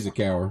Monday Music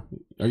Hour.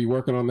 Are you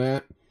working on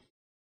that?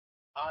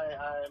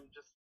 I'm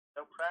just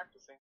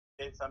practicing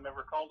in case I'm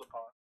ever called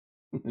upon.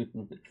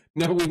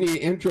 No, we need an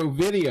intro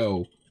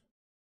video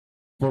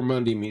for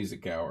Monday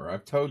Music Hour.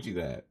 I've told you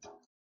that.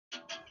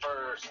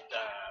 First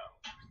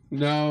down.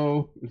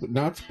 No,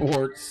 not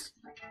sports.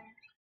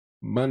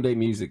 Monday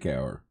Music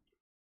Hour.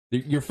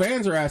 Your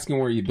fans are asking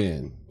where you've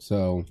been,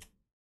 so.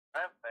 I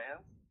have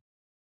fans.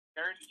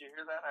 Gary, did you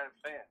hear that? I have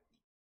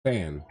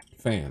fans.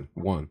 Fan,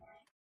 one.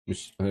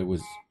 It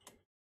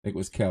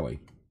was Kelly.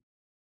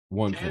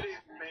 One.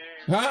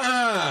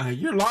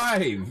 You're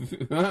live.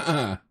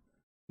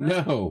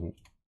 No.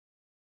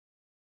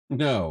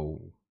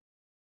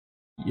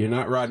 You're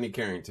not Rodney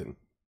Carrington.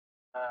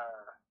 All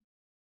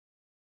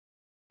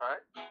right.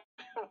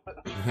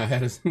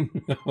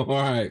 All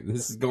right,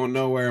 this is going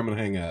nowhere. I'm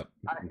gonna hang up.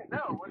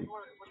 No,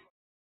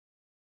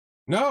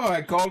 No,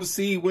 I called to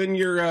see when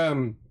you're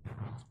A,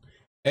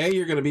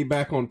 you're going to be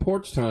back on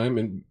porch time,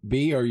 and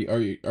B, are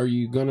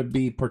you going to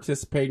be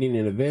participating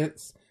in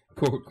events?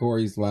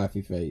 Corey's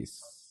laughy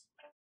face.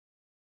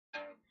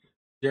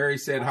 Jerry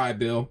said hi,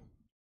 Bill.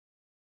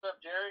 what's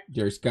up, Jerry?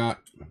 Jerry Scott.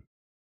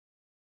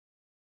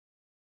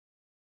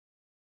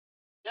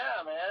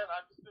 Yeah, man.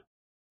 I've just been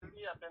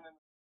busy. I've been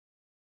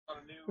on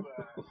a new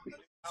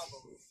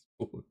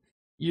album.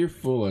 You're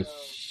full of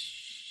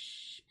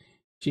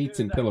sheets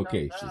and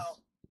pillowcases.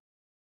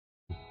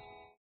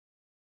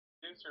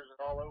 Producers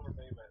are all over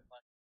me, but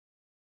like,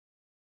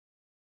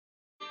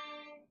 as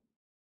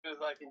soon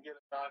as I can get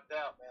it knocked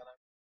out, man.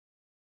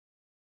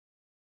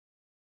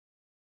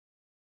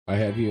 I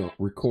have you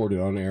recorded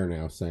on air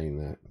now saying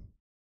that.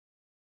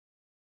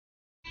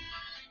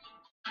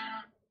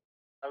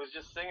 I was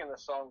just singing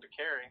this song to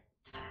Carrie.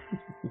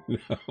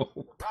 No.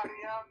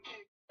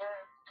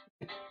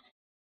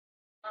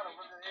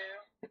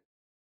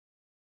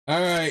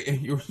 All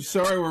right, you're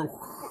sorry.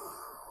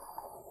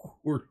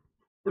 We're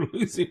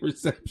losing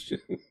reception.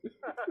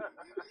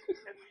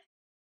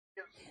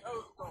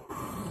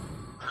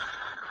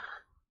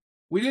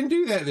 We didn't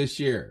do that this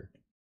year.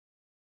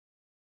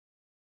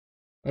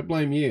 I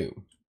blame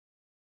you.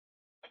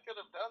 I could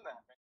have done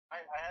that, man. I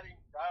had him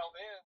dialed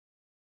in.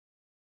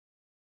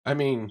 I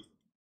mean,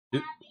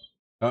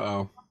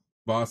 uh-oh.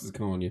 Boss is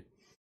calling you.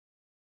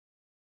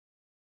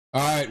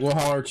 All right, we'll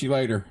holler at you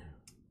later.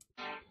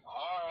 All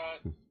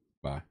right.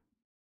 Bye.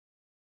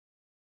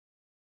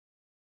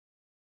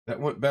 That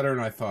went better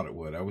than I thought it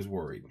would. I was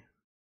worried.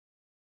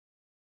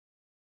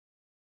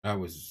 I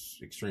was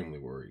extremely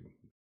worried.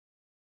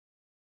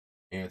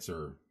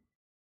 Answer.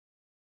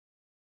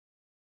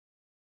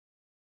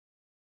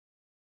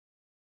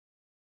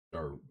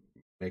 Or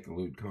make a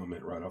lewd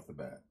comment right off the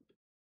bat.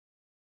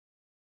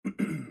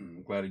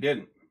 I'm glad he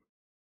didn't.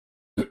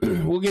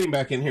 We'll get him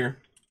back in here.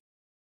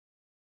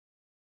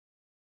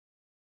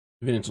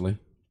 Eventually.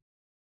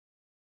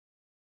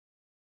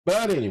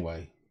 But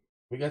anyway,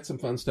 we got some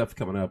fun stuff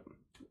coming up.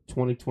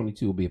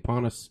 2022 will be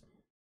upon us.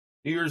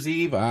 New Year's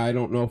Eve, I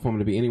don't know if I'm going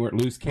to be anywhere.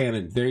 Loose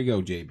cannon. There you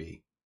go,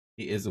 JB.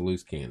 He is a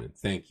loose cannon.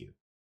 Thank you.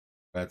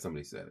 Glad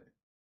somebody said it.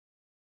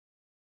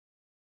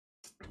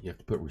 You have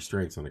to put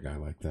restraints on a guy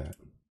like that.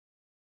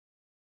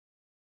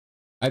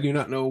 I do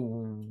not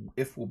know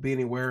if we'll be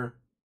anywhere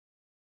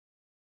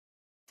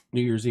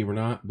New Year's Eve or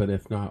not, but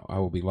if not, I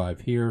will be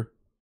live here.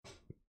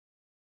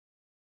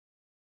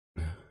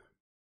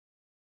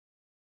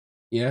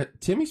 Yeah,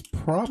 Timmy's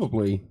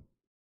probably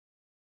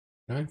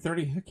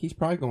 9:30. Heck, he's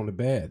probably going to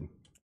bed.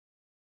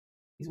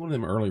 He's one of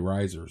them early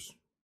risers.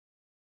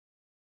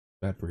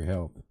 Bad for your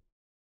health.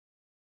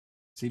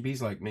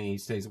 CB's like me. He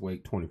stays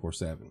awake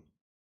 24/7.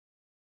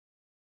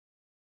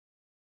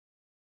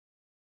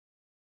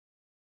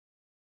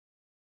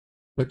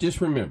 But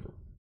just remember,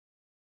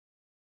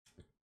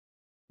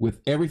 with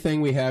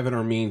everything we have in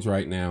our means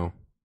right now,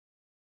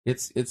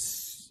 it's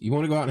you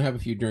want to go out and have a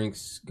few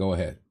drinks, go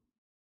ahead.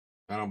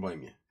 I don't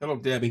blame you. Hello,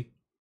 Debbie.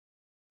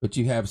 But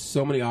you have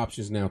so many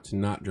options now to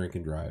not drink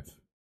and drive.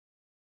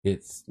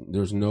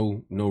 There's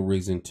no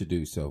reason to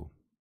do so.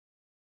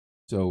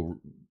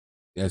 So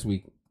as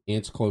we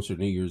inch closer to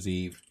New Year's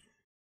Eve,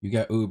 you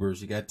got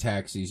Ubers, you got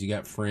taxis, you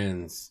got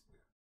friends,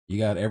 you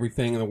got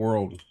everything in the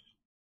world.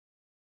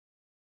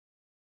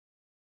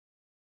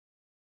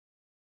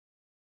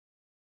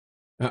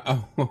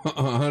 Oh,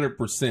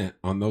 100%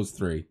 on those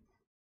three.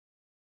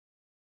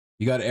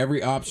 You got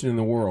every option in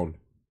the world.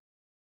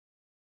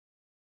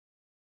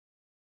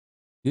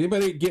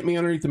 Anybody get me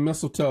underneath the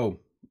mistletoe?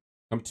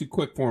 I'm too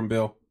quick for him,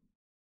 Bill.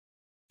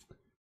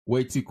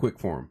 Way too quick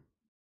for him.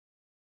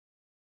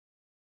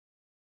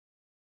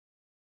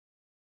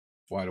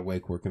 Wide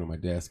awake working on my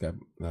desk.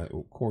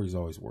 Corey's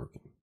always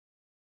working.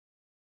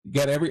 You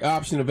got every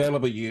option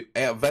available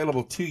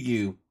to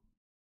you.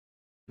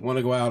 You want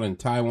to go out and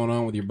tie one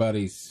on with your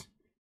buddies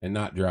and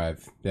not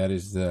drive. That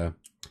is the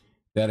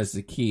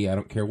key. I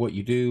don't care what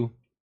you do.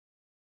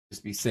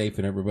 Just be safe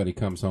and everybody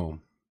comes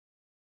home.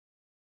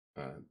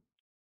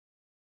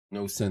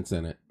 No sense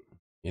in it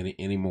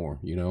anymore,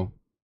 you know.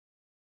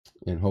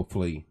 And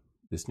hopefully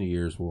this New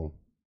Year's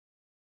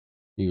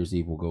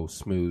Eve will go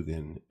smooth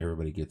and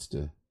everybody gets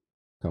to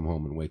come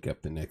home and wake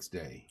up the next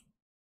day,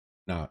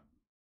 not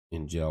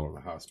in jail or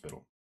the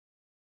hospital.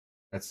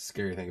 That's the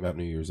scary thing about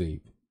New Year's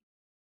Eve.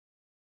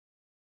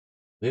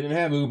 They didn't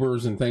have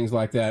Ubers and things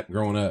like that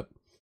growing up.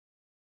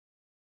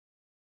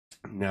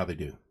 Now they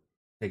do.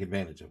 Take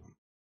advantage of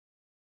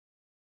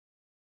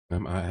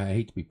them. I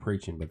hate to be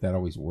preaching, but that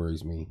always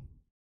worries me.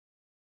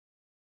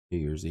 New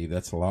Year's Eve.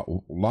 That's a lot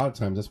of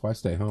times. That's why I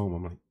stay home.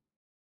 I'm like,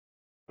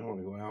 I don't want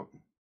to go out.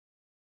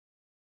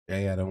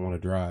 A, I don't want to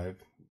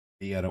drive.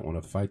 B, I don't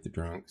want to fight the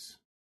drunks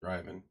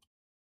driving.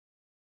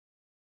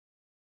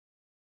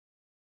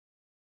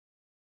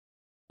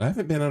 I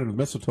haven't been under the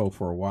mistletoe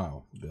for a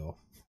while, Bill.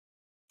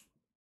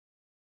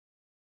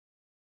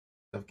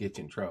 Stuff gets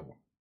you in trouble.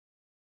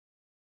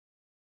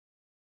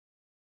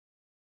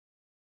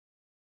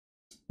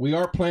 we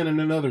are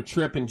planning another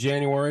trip in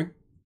January.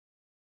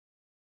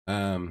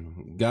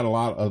 Got a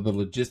lot of the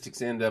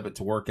logistics end of it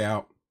to work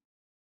out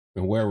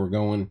and where we're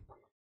going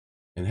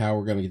and how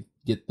we're going to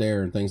get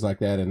there and things like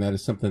that. And that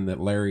is something that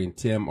Larry and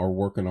Tim are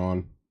working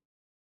on.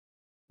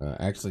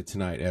 Actually,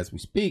 tonight, as we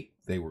speak,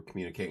 they were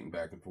communicating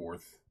back and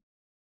forth.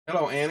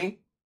 Hello, Annie.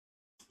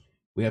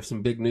 We have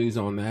some big news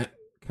on that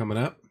coming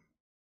up.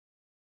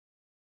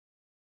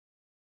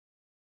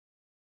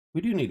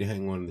 We do need to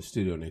hang one in the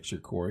studio next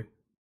year, Corey.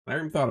 I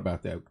haven't thought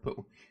about that.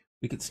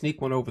 We could sneak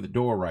one over the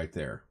door right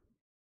there.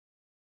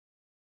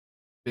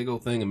 Big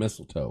old thing of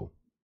mistletoe.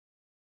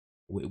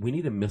 We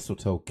need a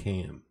mistletoe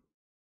cam.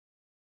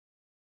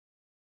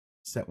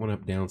 Set one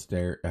up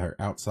downstairs or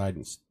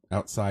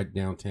outside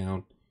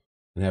downtown,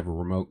 and have a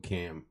remote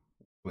cam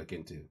click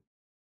into.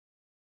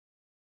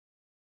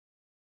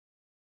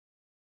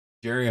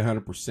 Jerry,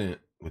 100%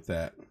 with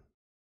that.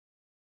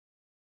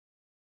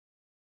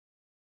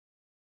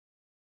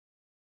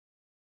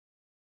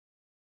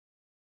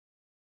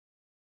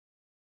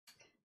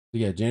 So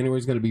yeah,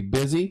 January's going to be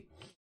busy.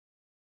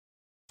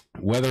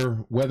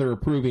 Weather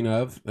approving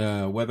of,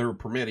 weather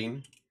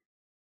permitting.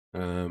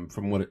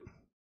 From what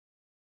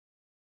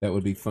that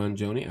would be fun,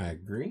 Joni. I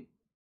agree.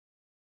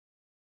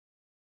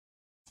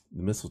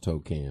 The mistletoe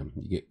cam.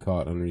 You get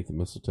caught underneath the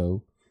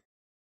mistletoe.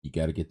 You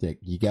got to get that.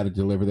 You got to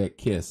deliver that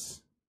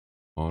kiss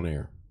on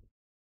air,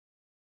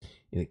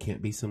 and it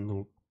can't be some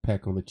little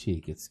peck on the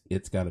cheek.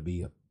 It's got to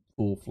be a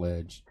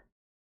full-fledged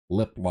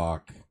lip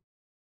lock.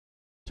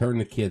 Turn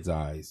the kid's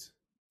eyes.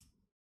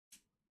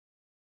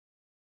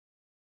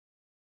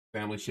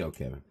 Family show,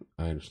 Kevin.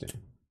 I understand.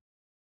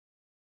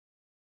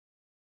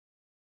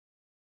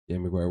 Yeah,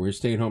 McGuire, we're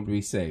staying home to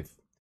be safe.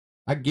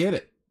 I get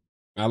it.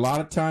 A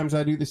lot of times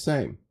I do the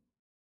same.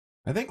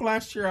 I think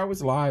last year I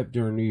was live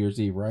during New Year's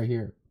Eve right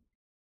here.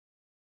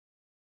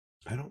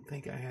 I don't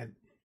think I had...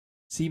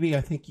 CB,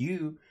 I think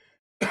you...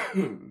 I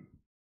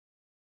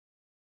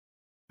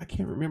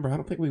can't remember. I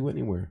don't think we went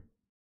anywhere.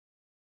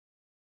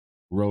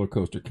 Roller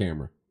coaster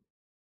camera.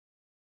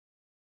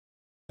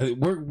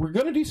 We're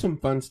going to do some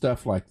fun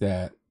stuff like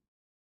that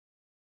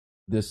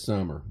this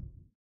summer.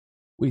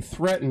 We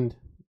threatened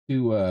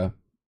to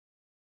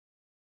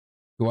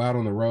go out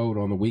on the road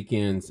on the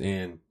weekends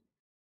and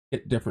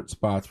hit different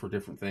spots for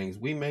different things.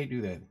 We may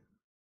do that.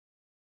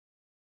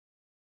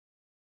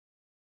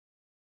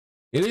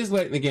 It is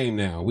late in the game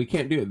now. We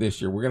can't do it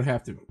this year. We're gonna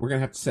have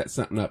to set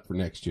something up for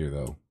next year,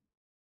 though.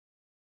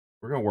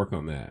 We're gonna work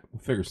on that. We'll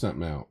figure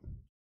something out.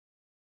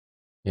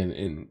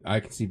 And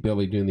I can see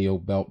Billy doing the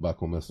old belt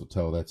buckle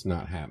mistletoe. That's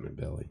not happening,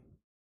 Billy.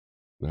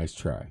 Nice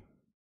try.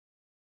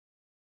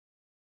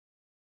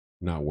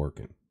 Not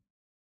working.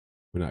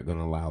 We're not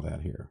gonna allow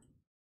that here.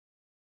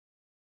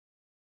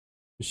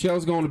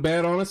 Michelle's going to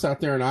bed on us out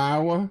there in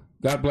Iowa.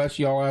 God bless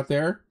you all out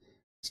there.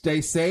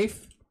 Stay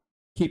safe.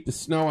 Keep the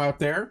snow out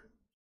there.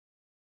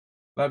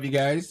 Love you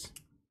guys.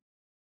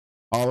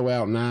 All the way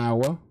out in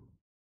Iowa.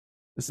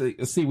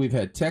 Let's see. We've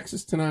had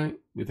Texas tonight.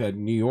 We've had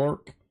New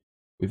York.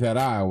 We've had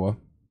Iowa.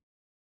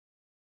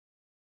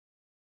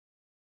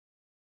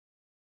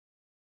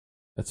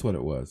 That's what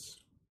it was.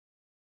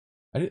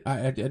 I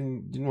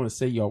didn't want to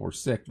say y'all were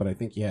sick, but I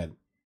think you had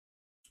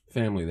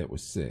family that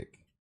was sick.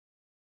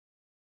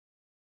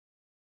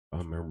 If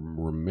I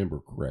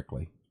remember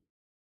correctly.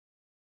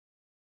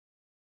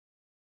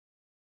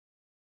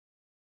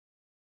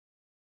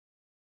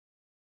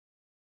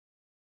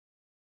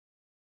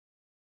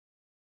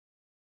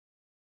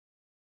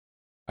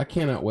 I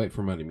cannot wait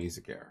for Monday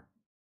Music Hour.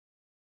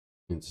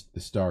 It's the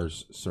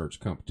Stars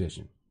Search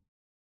competition.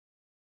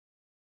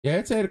 Yeah,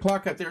 it's 8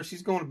 o'clock out there.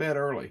 She's going to bed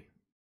early.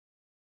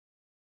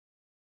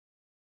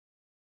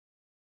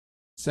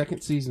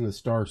 Second season of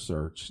Star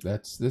Search.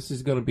 This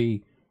is going to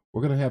be,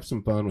 we're going to have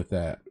some fun with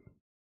that.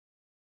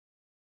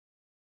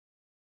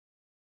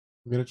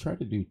 We're going to try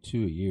to do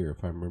 2 a year,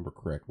 if I remember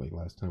correctly,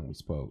 last time we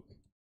spoke.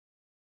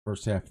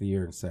 First half of the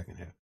year and second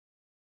half.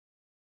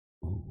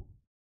 Ooh.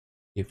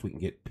 If we can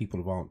get people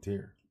to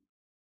volunteer.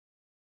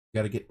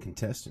 Got to get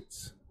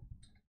contestants.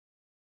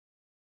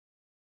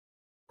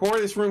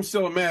 Corey, this room's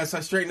still a mess. I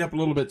straightened up a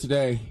little bit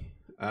today.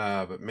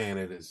 But man,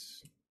 it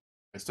is.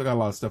 I still got a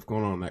lot of stuff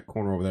going on in that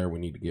corner over there we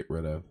need to get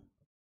rid of.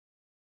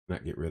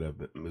 Not get rid of,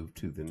 but move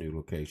to the new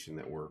location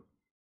that we're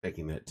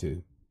taking that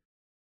to.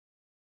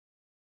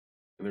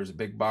 And there's a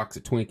big box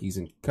of Twinkies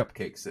and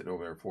cupcakes sitting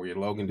over there for you.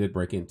 Logan did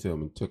break into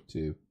them and took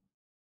 2.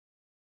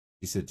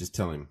 He said, just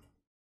tell him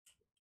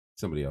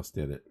somebody else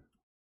did it.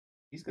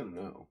 He's going to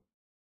know.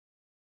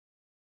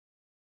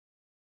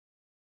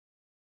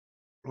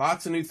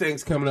 Lots of new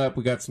things coming up.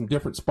 We got some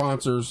different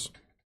sponsors.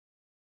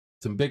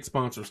 Some big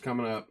sponsors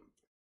coming up.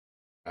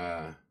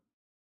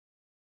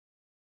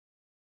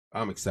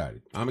 I'm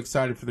excited. I'm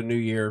excited for the new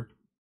year.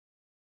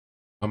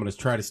 I'm going to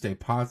try to stay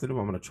positive.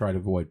 I'm going to try to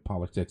avoid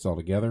politics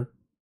altogether.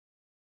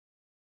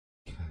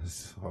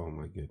 Because, oh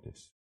my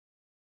goodness.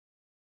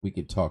 We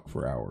could talk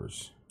for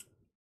hours.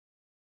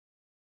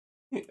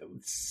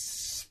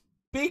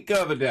 Speak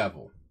of the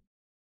devil.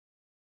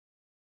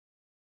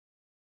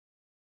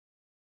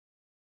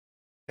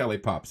 Kelly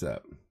pops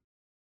up.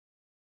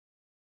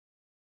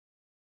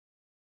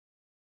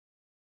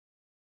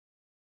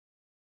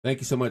 Thank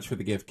you so much for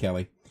the gift,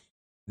 Kelly.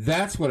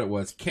 That's what it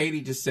was.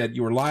 Katie just said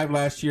you were live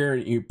last year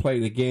and you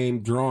played the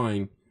game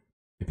drawing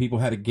and people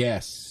had to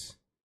guess.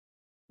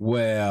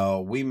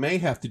 Well, we may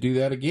have to do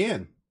that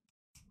again.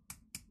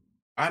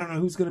 I don't know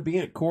who's going to be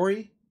in it.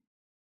 Corey,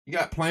 you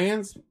got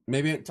plans?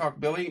 Maybe I can talk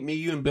Billy. Me,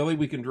 you, and Billy,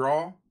 we can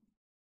draw.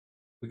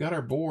 We got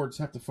our boards.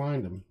 Have to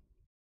find them.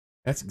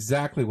 That's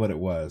exactly what it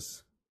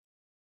was.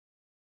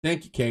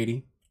 Thank you,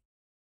 Katie.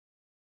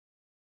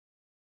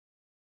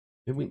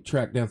 Then we can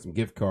track down some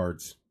gift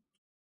cards.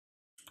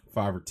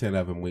 5 or 10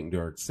 of them. We can do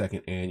our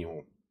second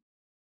annual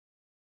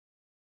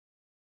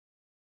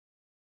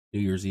New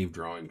Year's Eve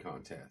drawing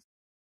contest.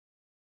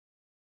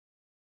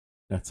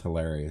 That's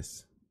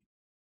hilarious.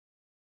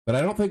 But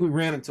I don't think we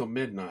ran until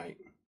midnight.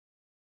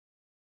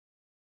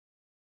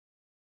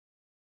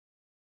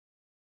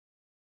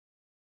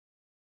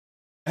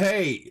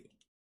 Hey,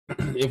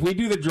 if we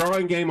do the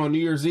drawing game on New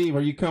Year's Eve,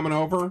 are you coming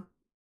over?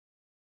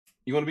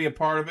 You want to be a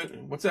part of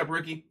it? What's up,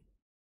 Ricky?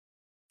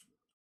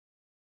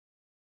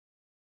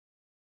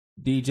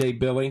 DJ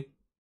Billy.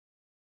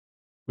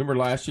 Remember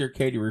last year,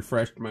 Katie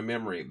refreshed my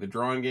memory. The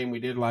drawing game we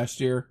did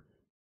last year,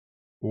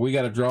 where we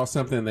got to draw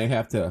something and they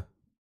have to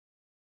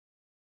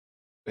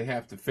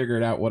figure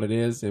it out what it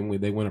is, and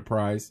they win a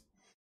prize.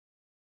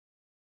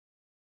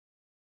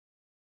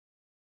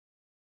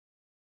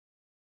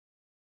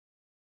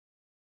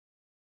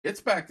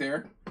 It's back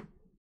there.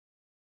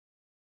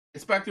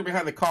 It's back there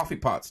behind the coffee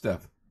pot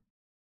stuff.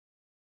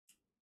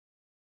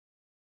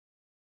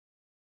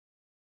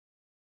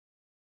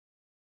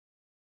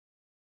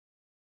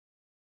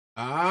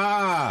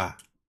 Ah.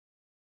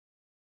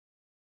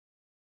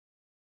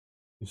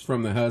 It's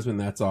from the husband.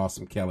 That's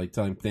awesome, Kelly.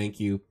 Tell him thank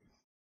you.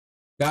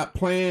 Got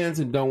plans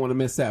and don't want to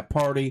miss that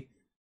party.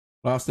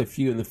 Lost a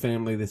few in the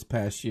family this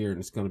past year, and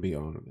it's going to be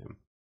on them.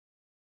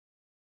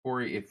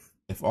 Corey,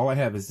 if all I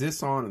have is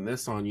this on and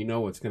this on, you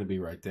know what's going to be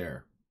right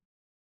there.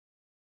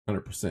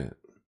 100%.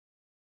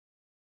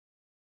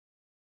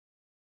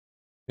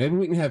 Maybe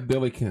we can have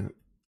Billy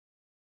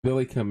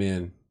come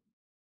in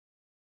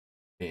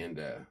and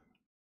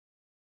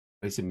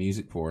play some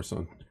music for us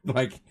on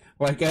like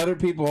other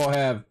people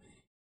have,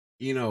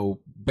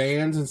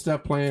 bands and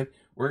stuff playing.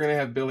 We're gonna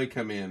have Billy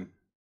come in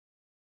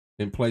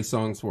and play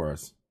songs for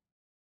us.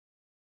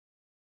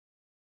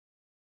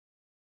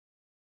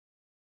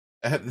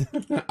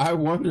 I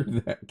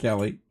wondered that,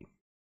 Kelly.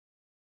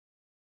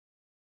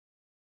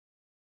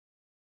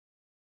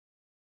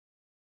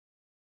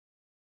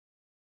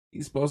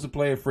 He's supposed to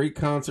play a free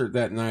concert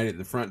that night at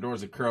the front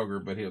doors of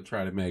Kroger, but he'll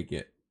try to make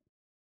it.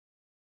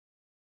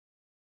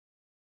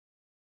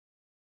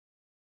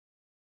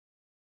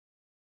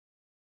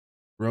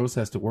 Rose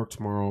has to work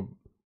tomorrow.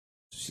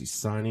 She's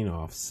signing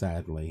off,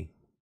 sadly.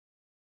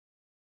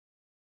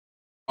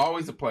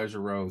 Always a pleasure,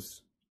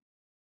 Rose.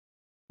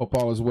 Hope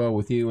all is well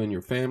with you and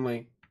your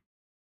family.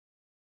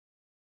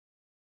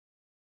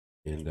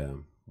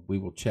 And we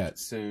will chat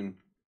soon.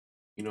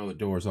 You know the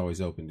door is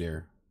always open,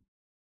 dear.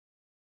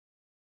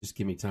 Just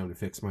give me time to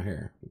fix my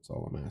hair. That's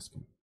all I'm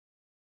asking.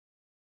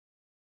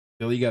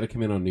 Billy, you got to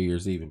come in on New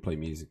Year's Eve and play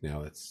music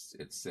now. It's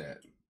set.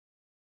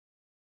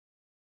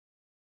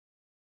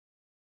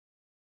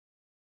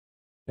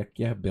 Heck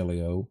yeah,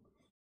 Billy O.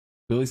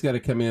 Billy's got to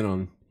come in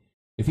on.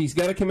 If he's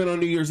got to come in on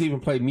New Year's Eve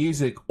and play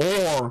music,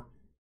 or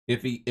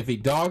if he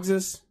dogs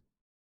us,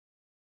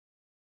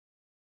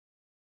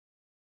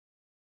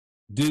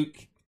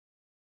 Duke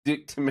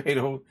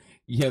Tomato.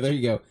 Yeah, there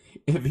you go.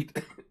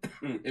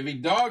 If he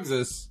dogs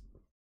us,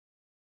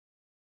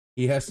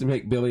 he has to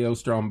make Billy O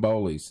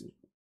Strombolis,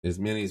 as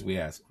many as we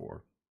ask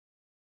for.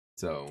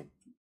 So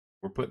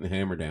we're putting the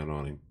hammer down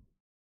on him.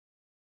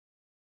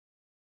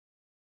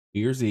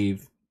 New Year's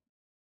Eve.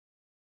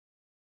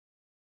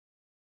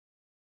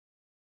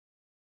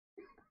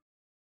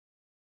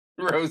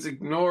 Rose,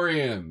 ignore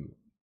him.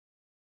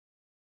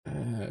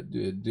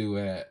 Do a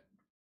duet.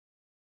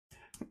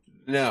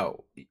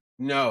 No,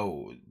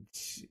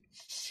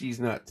 she's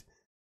not.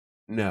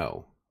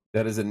 No,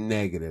 that is a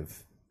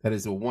negative. That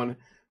is a one.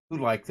 Who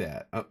liked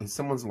that? If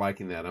someone's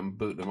liking that, I'm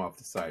booting them off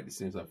the site as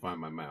soon as I find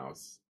my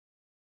mouse.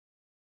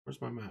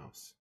 Where's my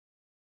mouse?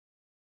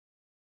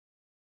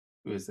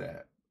 Who is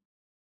that?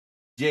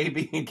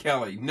 JB and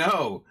Kelly.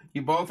 No,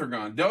 you both are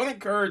gone. Don't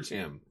encourage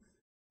him.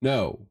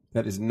 No,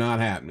 that is not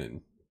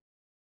happening.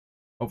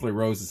 Hopefully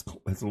Rose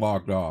has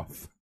logged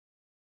off.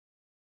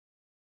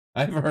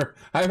 I've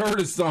heard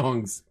his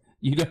songs.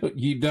 You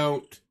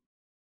don't.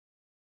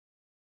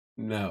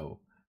 No.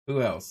 Who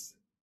else?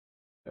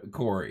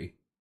 Corey.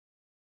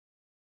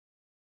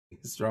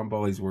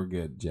 Strombolis were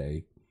good,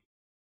 Jay.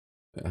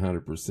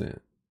 100%.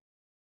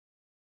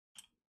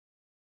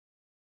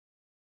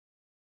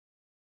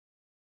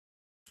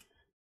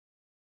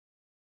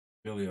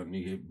 Billy O.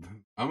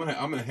 I'm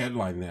gonna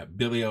headline that.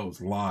 Billy O's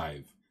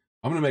live.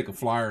 I'm going to make a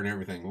flyer and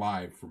everything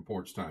live from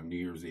Porch Time, New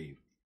Year's Eve.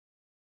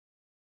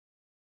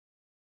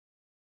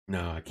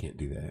 No, I can't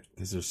do that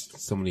because there's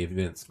so many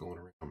events going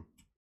around.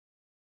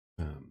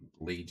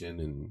 Legion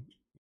and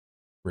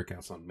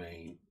Brickhouse on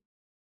Main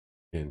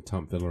and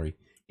Tomfoolery.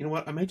 You know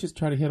what? I may just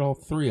try to hit all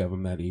 3 of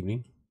them that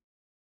evening.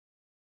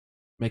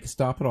 make a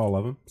stop at all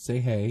of them, say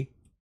hey,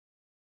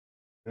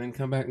 and then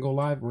come back and go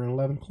live around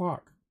 11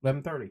 o'clock,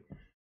 11:30.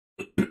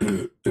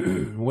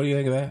 What do you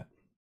think of that?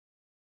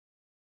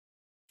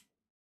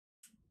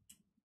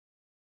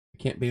 I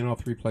can't be in all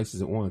three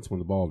places at once when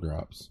the ball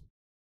drops.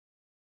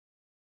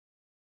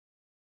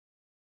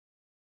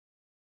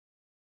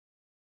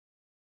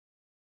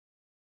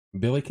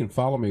 Billy can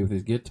follow me with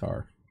his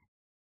guitar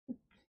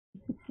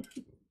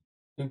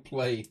and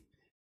play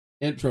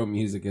intro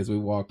music as we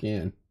walk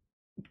in.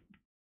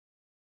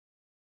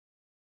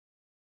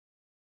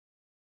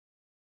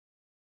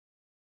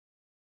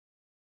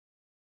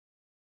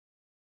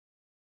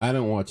 I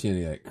don't watch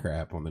any of that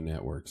crap on the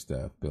network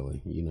stuff,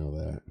 Billy. You know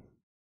that.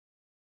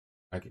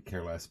 I could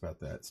care less about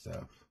that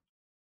stuff.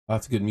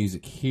 Lots of good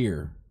music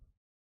here.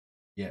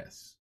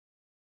 Yes.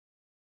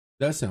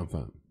 Does sound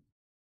fun.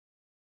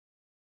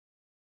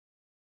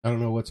 I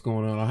don't know what's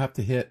going on. I'll have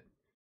to hit.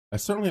 I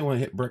certainly want to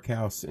hit Brick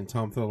House and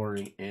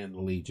Tomfoolery and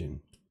the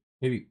Legion.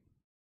 Maybe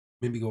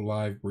go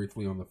live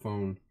briefly on the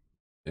phone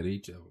at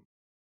each of them.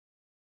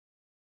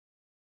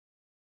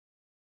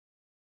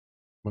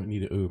 Might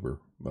need an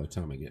Uber by the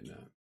time I get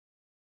done.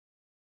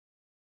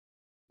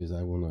 Because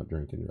I will not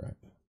drink and drive.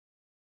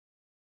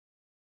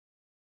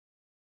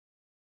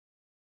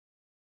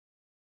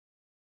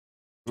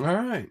 All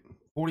right.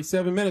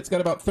 47 minutes.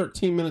 Got about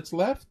 13 minutes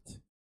left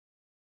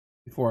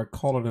before I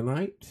call it a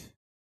night.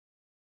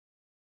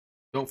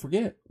 Don't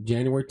forget,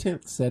 January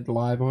 10th, said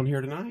live on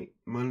here tonight.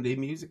 Monday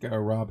Music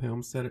Hour. Rob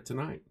Helms said it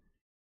tonight.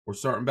 We're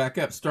starting back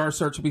up. Star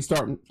Search will be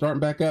starting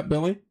back up,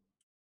 Billy.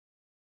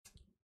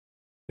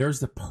 There's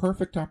the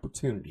perfect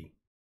opportunity.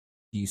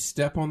 You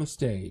step on the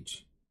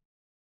stage,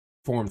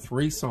 form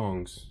 3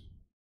 songs,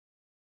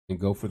 and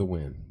go for the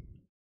win.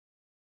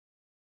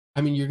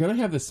 I mean, you're going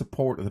to have the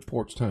support of the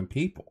Porch Time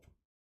people.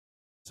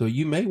 So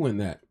you may win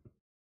that.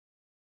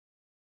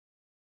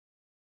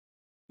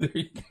 There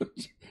you go.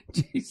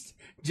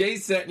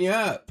 Jay's setting you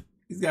up.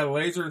 He's got a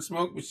laser and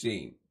smoke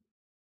machine.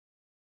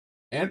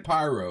 And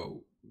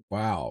pyro.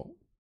 Wow.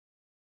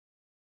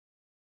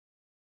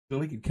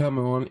 Billy could come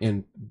on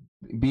and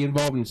be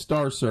involved in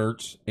Star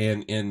Search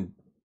and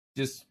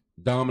just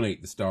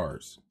dominate the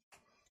stars.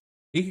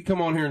 He could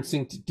come on here and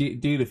sing.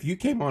 Dude, if you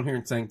came on here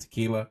and sang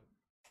Tequila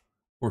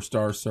for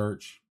Star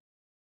Search,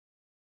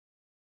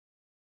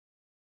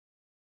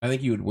 I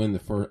think you would win the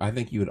first. I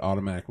think you would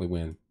automatically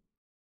win.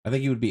 I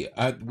think you would be.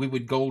 We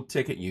would gold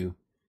ticket you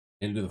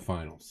into the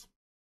finals.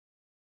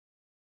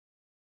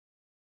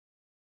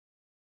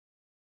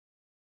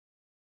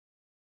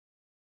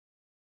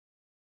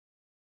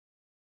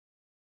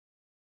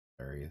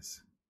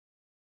 Hilarious.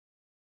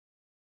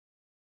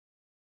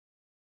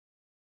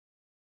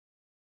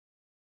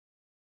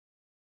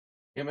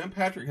 Him and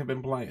Patrick have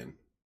been playing.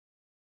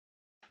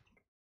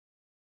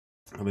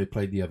 Oh, they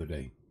played the other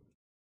day.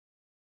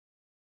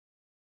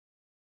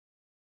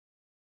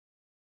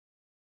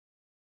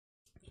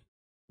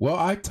 Well,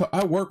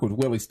 I work with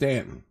Willie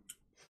Stanton,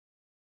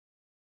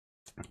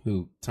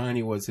 who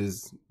Tiny was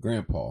his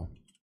grandpa,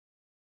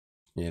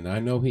 and I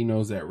know he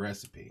knows that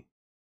recipe.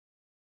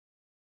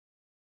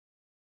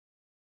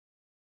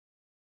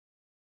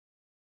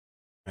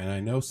 And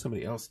I know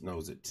somebody else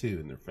knows it too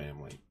in their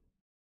family.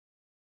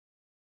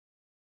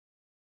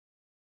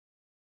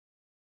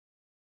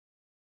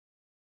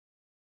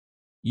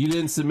 You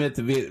didn't submit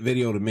the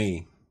video to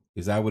me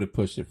because I would have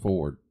pushed it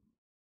forward.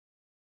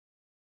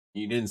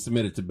 You didn't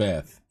submit it to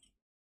Beth.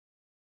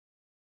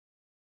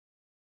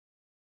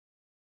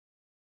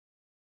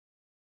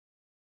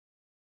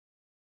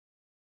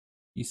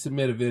 You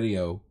submit a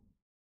video,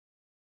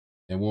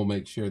 and we'll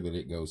make sure that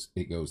it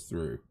goes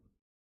through.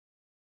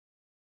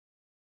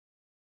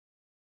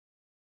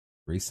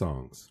 3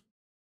 songs.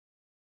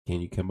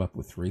 Can you come up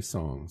with 3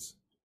 songs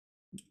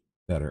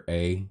that are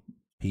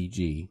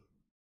APG?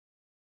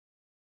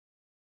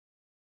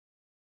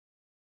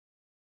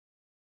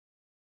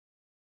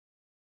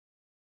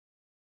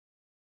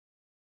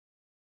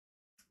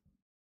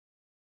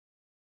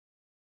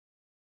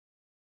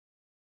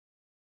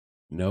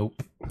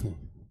 Nope.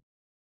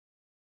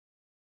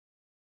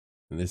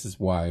 And this is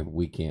why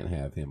we can't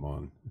have him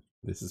on.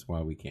 This is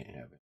why we can't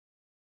have it.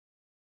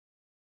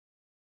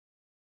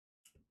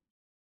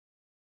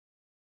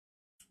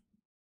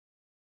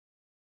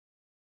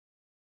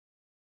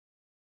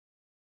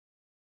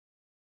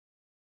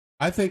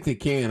 I think they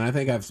can. I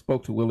think I've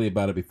spoke to Willie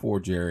about it before,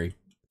 Jerry.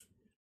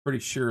 Pretty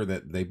sure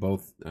that they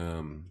both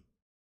know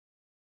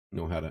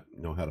how to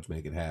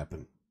make it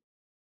happen.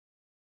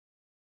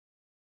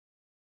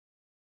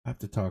 I have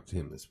to talk to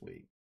him this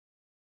week.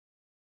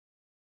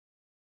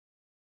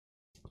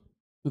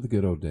 To the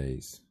good old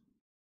days.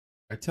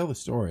 I tell the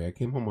story. I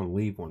came home on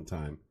leave one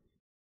time.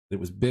 It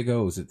was Big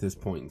O's at this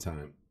point in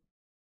time.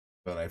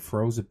 But I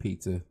froze a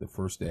pizza the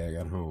first day I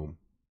got home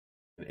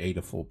and ate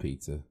a full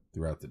pizza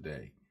throughout the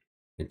day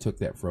and took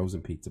that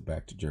frozen pizza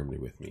back to Germany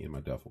with me in my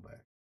duffel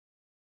bag.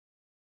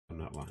 I'm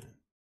not lying.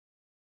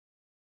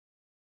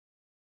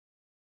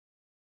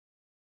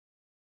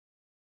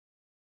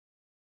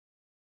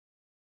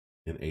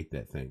 And ate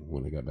that thing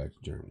when I got back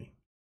to Germany.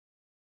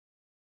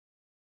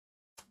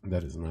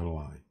 That is not a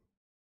lie.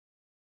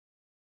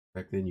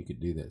 Back then, you could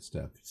do that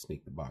stuff.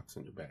 Sneak the box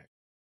in your bag.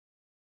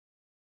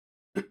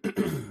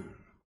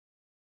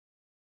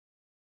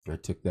 I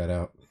took that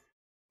out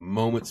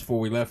moments before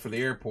we left for the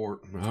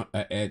airport.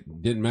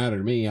 It didn't matter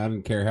to me. I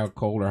didn't care how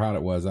cold or hot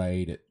it was. I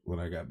ate it when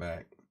I got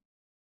back.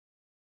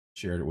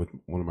 Shared it with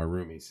one of my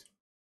roomies.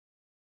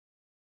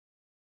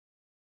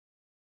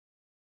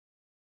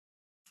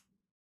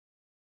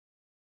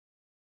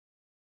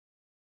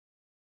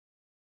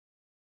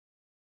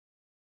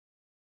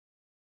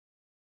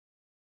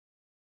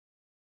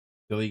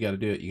 Billy, you got to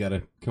do it. You got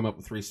to come up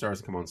with 3 stars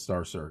and come on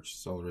Star Search.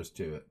 That's all there is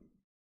to it.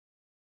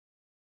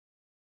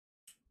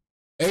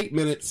 8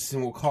 minutes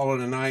and we'll call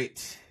it a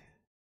night.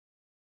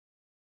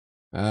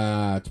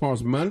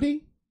 Tomorrow's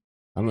Monday.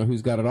 I don't know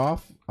who's got it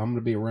off. I'm going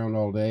to be around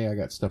all day. I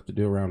got stuff to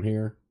do around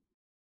here.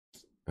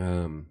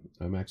 I'm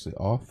actually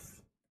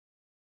off.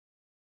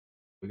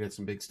 We got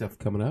some big stuff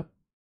coming up.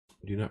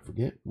 Do not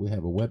forget, we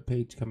have a web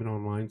page coming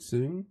online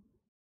soon.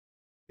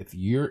 If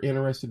you're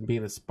interested in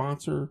being a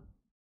sponsor,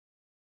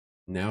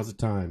 now's the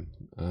time.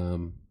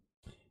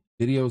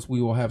 Videos,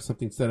 we will have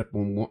something set up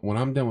when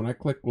I'm done. When I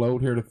click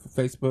load here to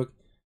Facebook,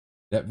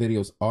 that video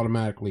is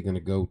automatically going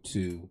to go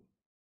to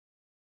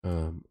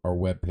our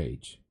web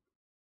page.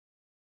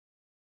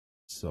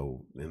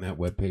 So in that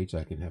web page,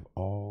 I can have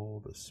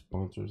all the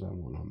sponsors I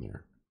want on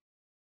there,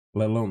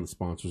 let alone the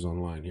sponsors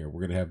online here.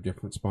 We're going to have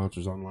different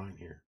sponsors online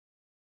here.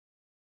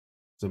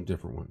 Some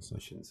different ones. I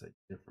shouldn't say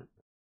different.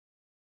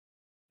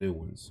 New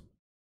ones.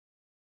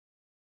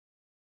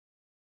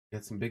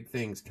 Got some big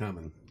things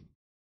coming.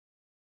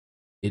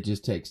 It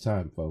just takes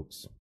time,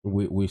 folks.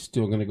 We're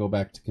still going to go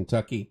back to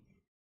Kentucky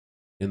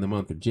in the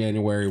month of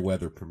January,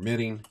 weather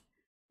permitting.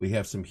 We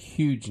have some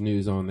huge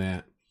news on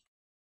that.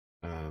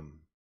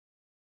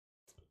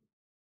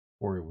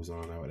 Corey was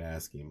on, I would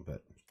ask him,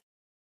 but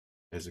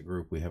as a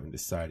group, we haven't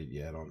decided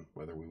yet on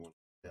whether we want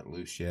that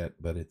loose yet,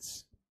 but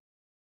it's,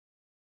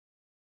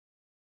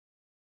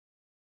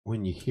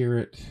 when you hear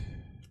it,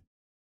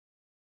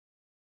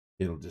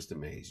 it'll just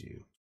amaze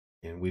you.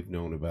 And we've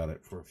known about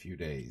it for a few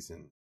days,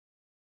 and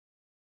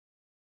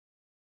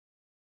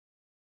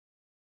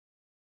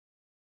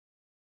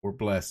we're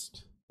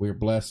blessed. We're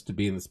blessed to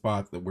be in the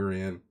spot that we're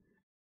in,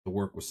 to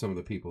work with some of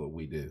the people that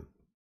we do.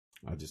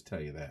 I'll just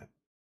tell you that.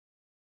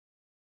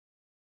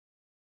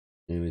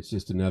 And it's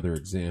just another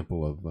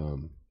example of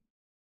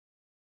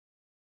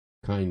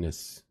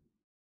kindness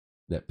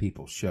that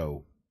people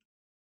show,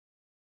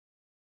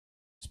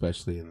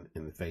 especially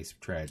in the face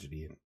of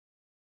tragedy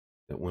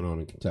that went on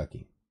in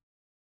Kentucky.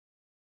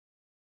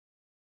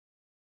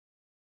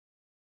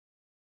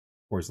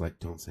 Corey's like,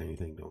 don't say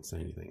anything, don't say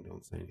anything,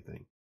 don't say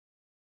anything.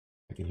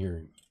 I can hear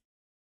him.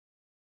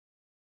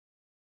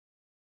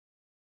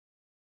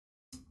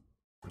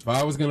 If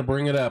I was going to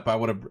bring it up, I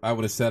would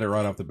have said it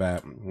right off the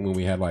bat when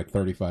we had like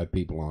 35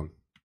 people on.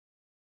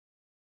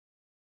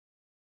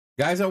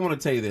 Guys, I want to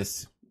tell you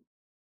this,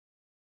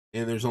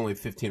 and there's only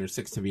 15 or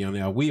 16 of you on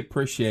now. We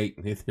appreciate,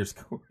 if there's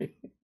Corey,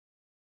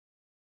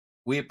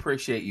 we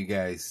appreciate you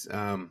guys.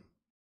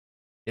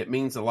 It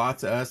means a lot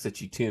to us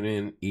that you tune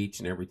in each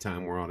and every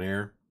time we're on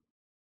air.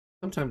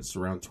 Sometimes it's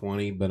around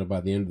 20, but by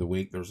the end of the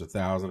week, there's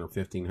 1,000 or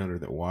 1,500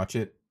 that watch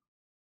it.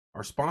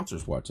 Our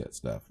sponsors watch that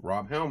stuff.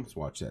 Rob Helms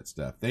watch that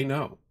stuff. They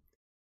know.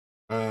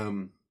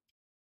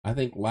 I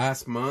think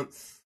last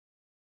month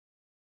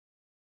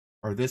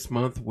or this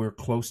month, we're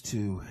close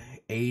to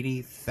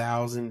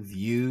 80,000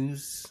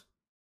 views.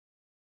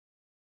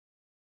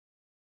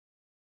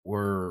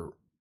 Oh,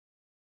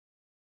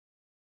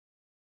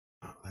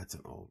 that's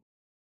an old.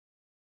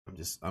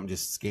 I'm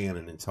just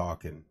scanning and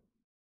talking.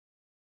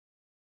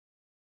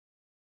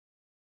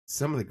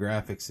 Some of the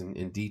graphics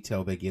and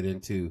detail they get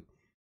into,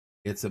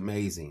 it's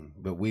amazing.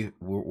 But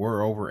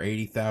we're over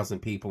 80,000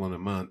 people in a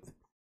month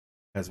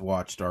has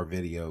watched our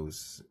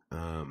videos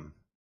from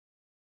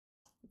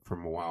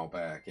a while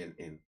back,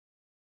 and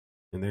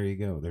there you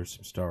go. There's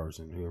some stars,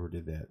 and whoever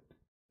did that,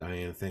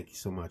 Diane, thank you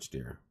so much,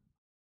 dear.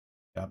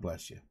 God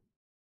bless you.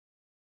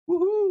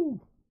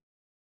 Woohoo!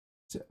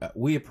 So,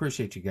 we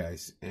appreciate you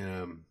guys,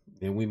 and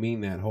we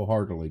mean that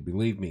wholeheartedly.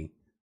 Believe me,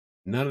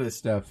 none of this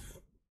stuff,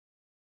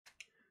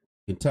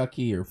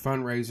 Kentucky or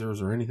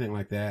fundraisers or anything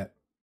like that,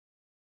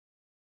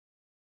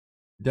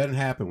 doesn't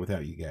happen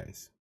without you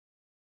guys.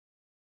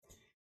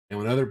 And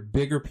when other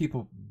bigger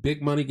people,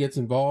 big money gets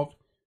involved,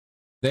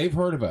 they've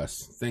heard of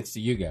us thanks to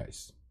you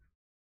guys.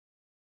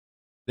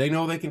 They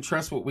know they can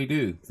trust what we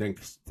do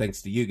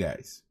thanks to you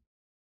guys.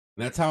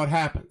 And that's how it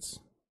happens.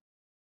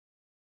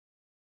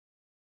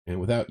 And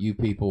without you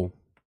people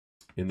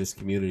in this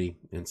community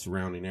and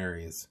surrounding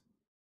areas,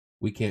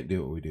 we can't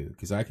do what we do.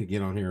 Because I could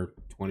get on here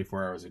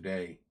 24 hours a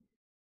day.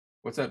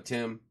 What's up,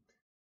 Tim?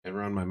 And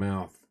run my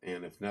mouth.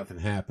 And if nothing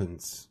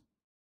happens,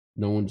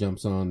 no one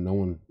jumps on,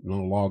 no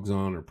logs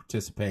on or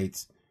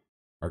participates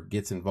or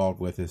gets involved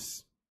with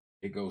us,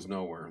 it goes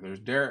nowhere. There's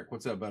Derek.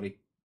 What's up, buddy?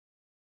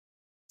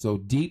 So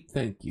deep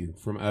thank you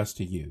from us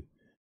to you.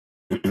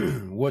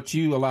 What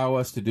you allow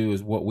us to do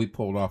is what we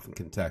pulled off in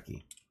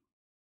Kentucky.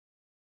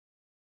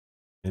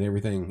 And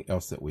everything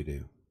else that we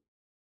do.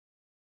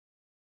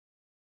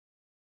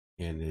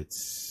 and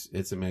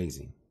it's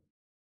amazing.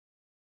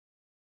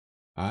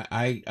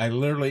 I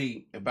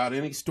literally, about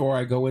any store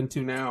I go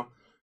into now,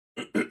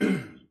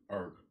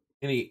 or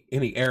any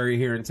area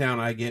here in town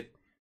I get,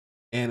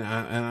 and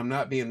I'm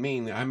not being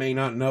mean. I may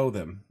not know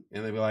them,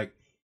 and they'll be like,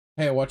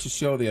 "Hey, I watched a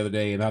show the other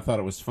day, and I thought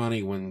it was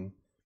funny when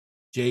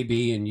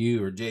JB and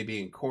you, or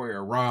JB and Corey,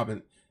 or Rob,"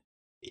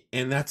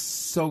 and that's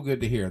so good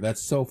to hear.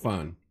 That's so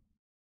fun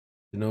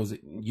to know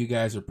that you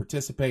guys are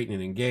participating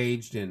and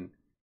engaged, and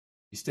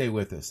you stay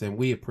with us, and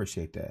we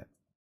appreciate that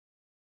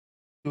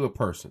to a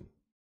person.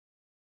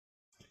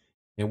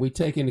 And we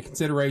take into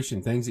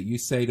consideration things that you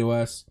say to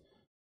us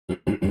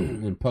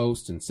and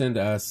post and send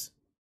to us,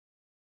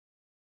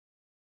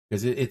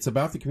 because it's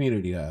about the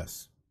community to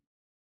us.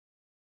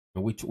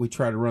 And we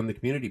try to run the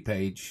community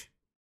page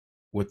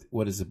with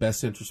what is the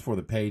best interest for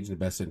the page and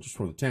the best interest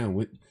for the town.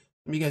 Some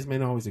of you guys may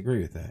not always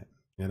agree with that,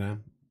 you know?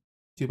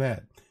 Too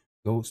bad.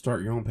 Go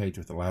start your own page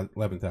with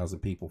 11,000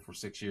 people for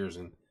 6 years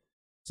and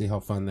see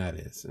how fun that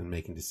is, and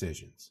making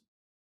decisions.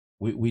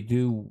 We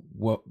do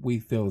what we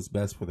feel is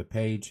best for the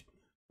page,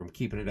 from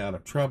keeping it out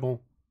of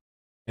trouble,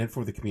 and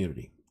for the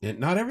community. And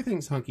not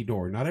everything's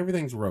hunky-dory. Not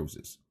everything's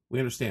roses. We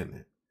understand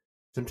that.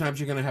 Sometimes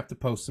you're going to have to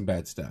post some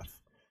bad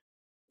stuff.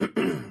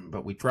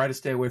 But we try to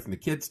stay away from the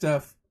kid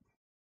stuff,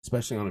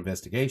 especially on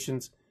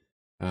investigations.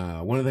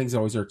 One of the things that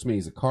always irks me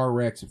is a car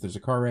wrecks. If there's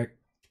a car wreck,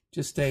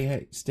 just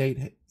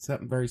state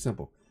something very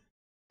simple.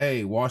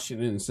 Hey,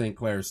 Washington and St.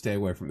 Clair, stay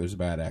away from it. There's a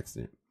bad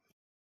accident.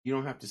 You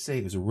don't have to say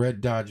it was a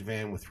red Dodge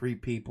van with 3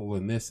 people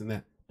and this and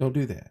that. Don't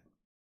do that.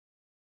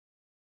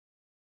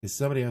 There's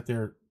somebody out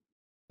there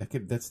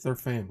that's their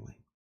family.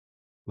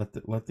 Let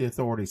the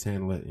authorities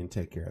handle it and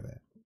take care of that.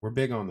 We're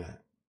big on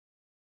that.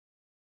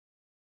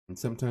 And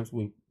sometimes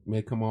we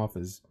may come off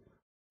as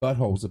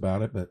buttholes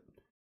about it, but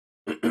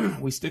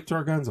we stick to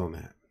our guns on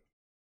that.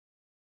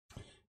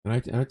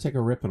 And I take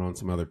a ripping on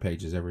some other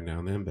pages every now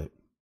and then, but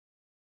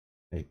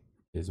hey,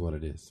 it is what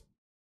it is.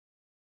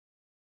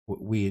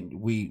 We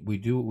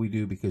do what we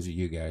do because of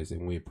you guys,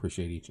 and we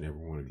appreciate each and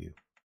every one of you.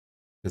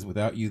 Because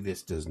without you,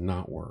 this does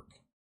not work.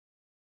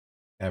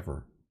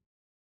 Ever.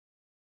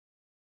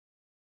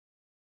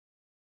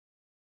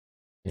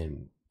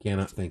 And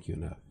cannot thank you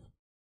enough.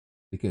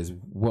 Because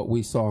what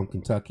we saw in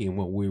Kentucky and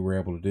what we were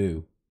able to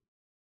do,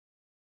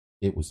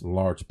 it was in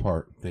large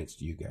part thanks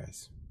to you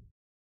guys.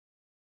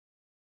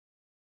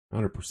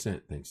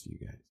 100% thanks to you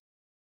guys.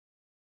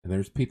 And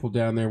there's people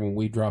down there when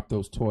we dropped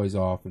those toys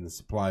off and the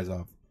supplies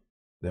off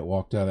that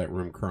walked out of that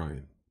room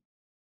crying.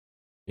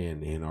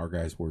 And our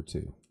guys were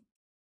too.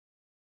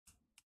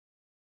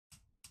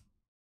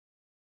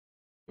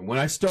 And when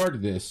I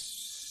started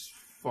this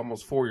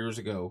almost 4 years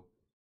ago,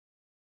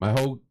 my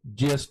whole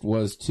gist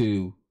was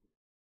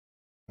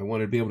I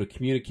wanted to be able to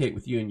communicate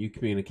with you and you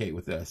communicate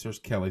with us. There's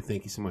Kelly.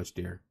 Thank you so much,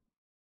 dear.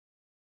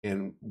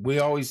 And we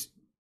always,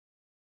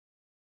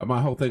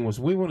 my whole thing was,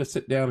 we want to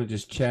sit down and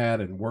just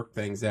chat and work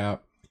things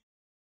out.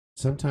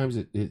 Sometimes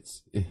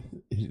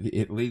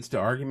it leads to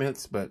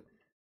arguments, but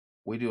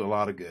we do a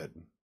lot of good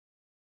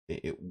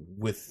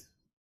with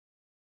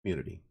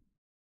community.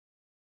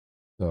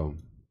 So,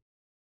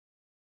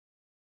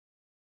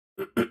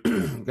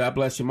 God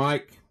bless you,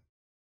 Mike.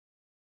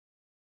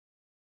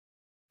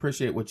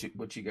 Appreciate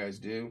what you guys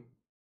do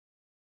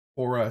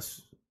for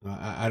us.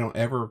 I don't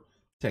ever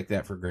take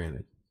that for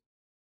granted.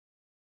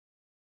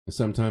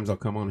 Sometimes I'll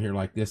come on here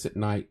like this at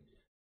night,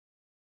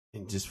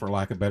 and just for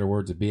lack of better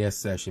words, a BS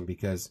session,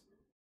 because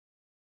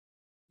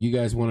you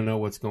guys want to know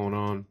what's going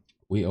on.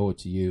 We owe it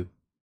to you.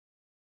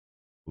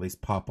 At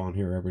least pop on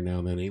here every now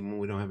and then, even when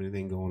we don't have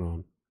anything going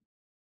on.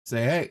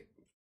 Say, hey,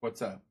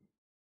 what's up?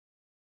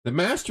 The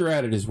master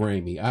at it is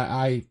Ramey.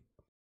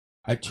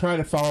 I try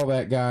to follow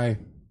that guy.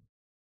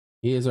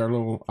 He is our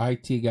little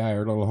IT guy,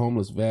 our little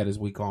homeless vet, as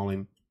we call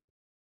him.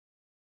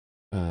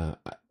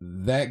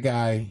 That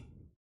guy,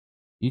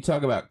 you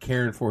talk about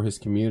caring for his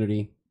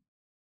community,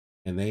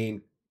 and they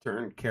ain't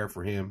turned care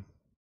for him.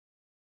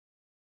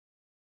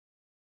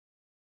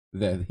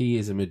 That he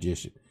is a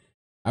magician.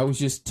 I was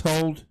just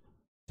told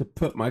to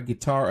put my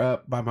guitar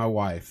up by my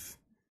wife.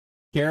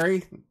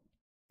 Carrie,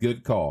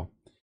 good call.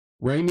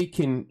 Ramey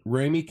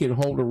can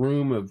hold a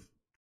room of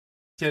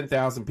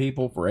 10,000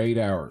 people for 8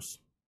 hours.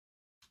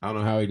 I don't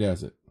know how he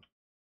does it,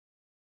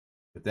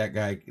 but that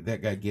guy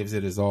gives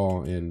it his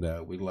all,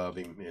 and we love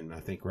him. And I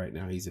think right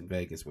now he's in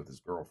Vegas with his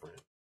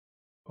girlfriend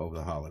over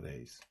the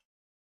holidays.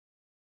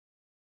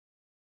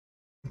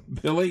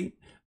 Billy,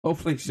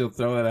 hopefully she'll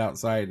throw that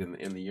outside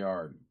in the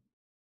yard.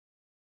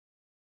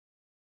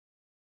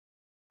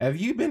 Have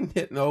you been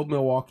hitting old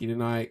Milwaukee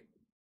tonight?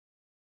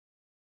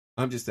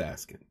 I'm just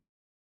asking.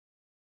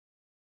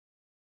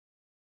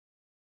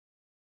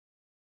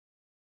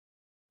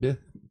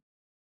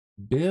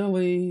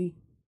 Billy.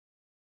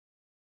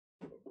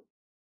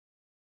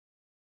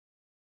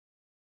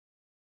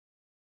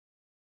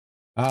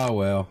 Oh,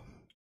 well.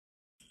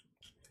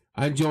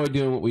 I enjoy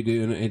doing what we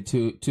do, and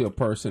to a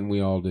person,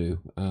 we all do.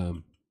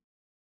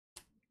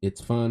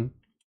 It's fun.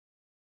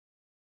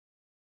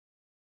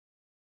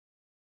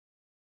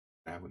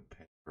 I would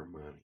pay for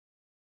money.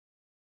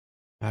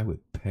 I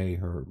would pay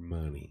her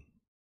money.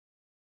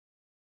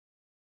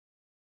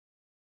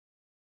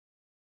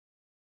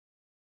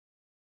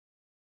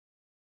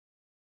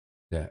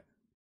 That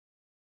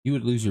you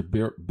would lose your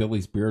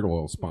Billy's beard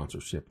oil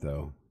sponsorship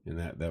though, and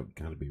that would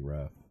kind of be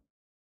rough.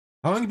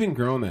 How long have you been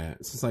growing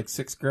that? Since like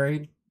 6th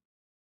grade?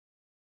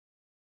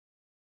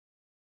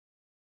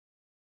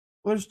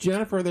 Well, there's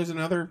Jennifer. There's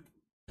another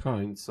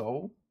kind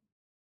soul.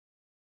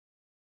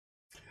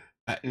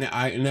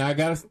 I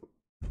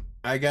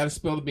gotta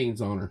spill the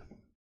beans on her.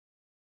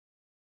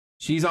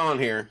 She's on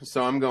here,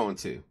 so I'm going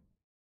to.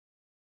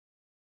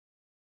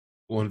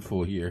 1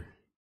 full year.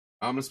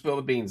 I'm gonna spill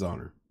the beans on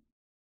her.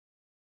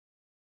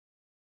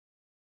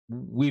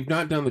 We've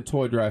not done the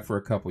toy drive for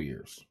a couple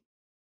years.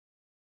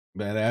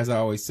 But as I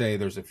always say,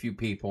 there's a few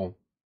people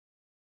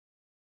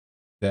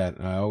that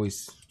I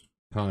always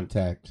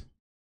contact.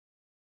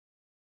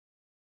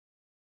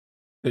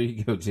 There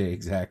you go, Jay.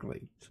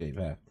 Exactly. Jay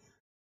Vaff.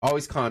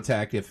 Always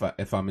contact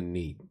if I'm in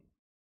need.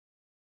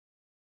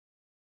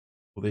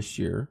 Well, this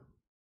year,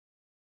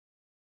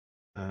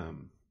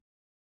 I'm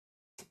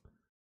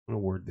gonna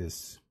word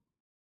this.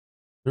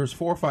 There's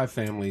 4 or 5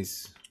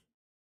 families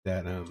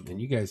that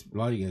and you guys, a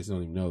lot of you guys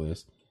don't even know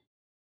this,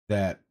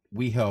 that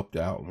we helped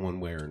out in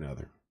one way or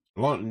another.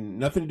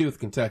 Nothing to do with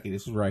Kentucky.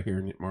 This was right here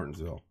in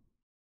Martinsville.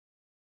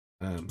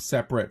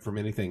 Separate from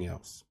anything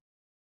else.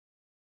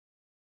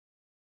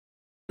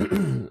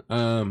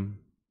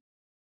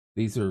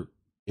 These are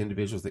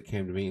individuals that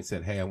came to me and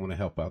said, hey, I want to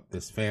help out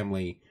this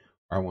family,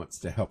 or I want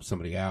to help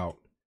somebody out.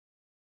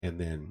 And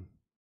then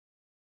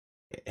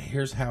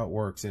here's how it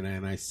works. And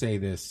I say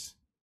this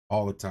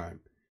all the time.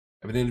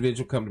 If an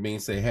individual come to me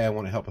and say, hey, I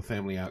want to help a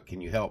family out, can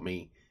you help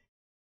me?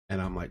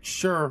 And I'm like,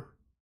 sure,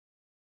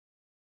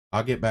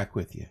 I'll get back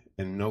with you.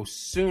 And no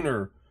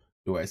sooner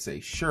do I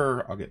say,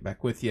 sure, I'll get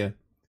back with you,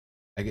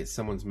 I get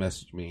someone's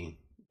message me,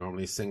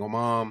 normally a single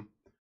mom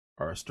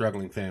or a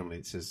struggling family,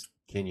 that says,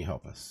 can you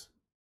help us?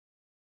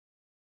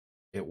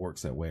 It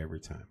works that way every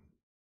time.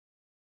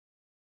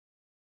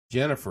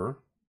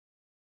 Jennifer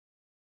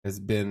has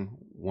been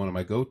one of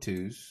my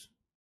go-tos.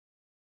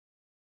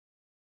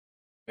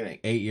 I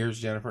think 8 years,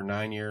 Jennifer,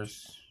 9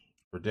 years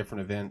for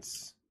different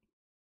events.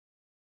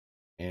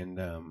 And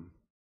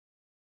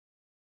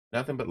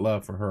nothing but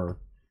love for her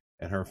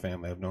and her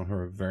family. I've known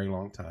her a very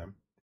long time.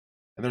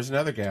 And there's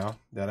another gal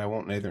that I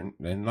won't name,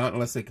 and not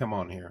unless they come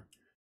on here.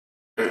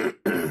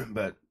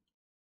 But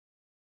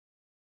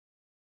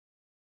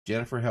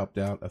Jennifer helped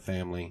out a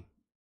family.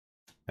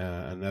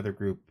 Another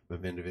group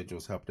of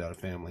individuals helped out a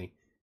family.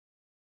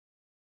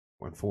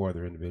 4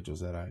 other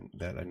individuals that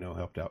I know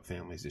helped out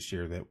families this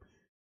year that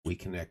we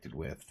connected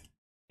with.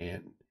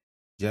 And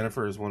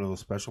Jennifer is one of those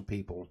special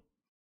people.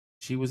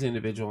 She was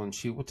individual, and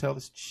she will tell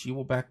this. She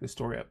will back the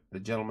story up. The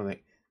gentleman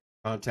that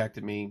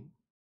contacted me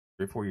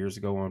 3 or 4 years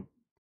ago on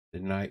the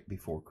night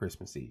before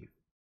Christmas Eve,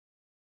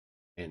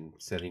 and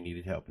said he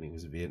needed help, and he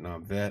was a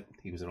Vietnam vet.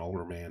 He was an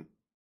older man,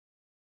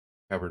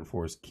 covering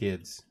for his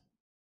kids,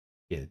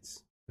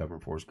 covering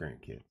for his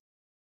grandkids.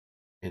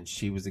 And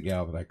she was the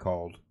gal that I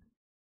called,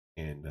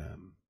 and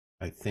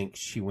I think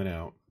she went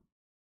out.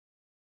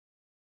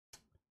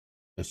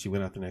 She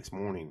went out the next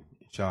morning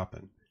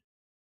shopping,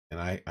 and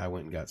I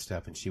went and got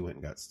stuff, and she went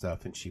and got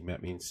stuff, and she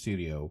met me in the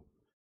studio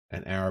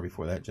an hour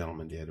before that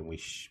gentleman did, and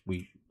we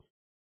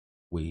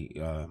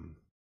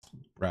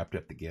wrapped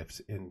up the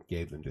gifts and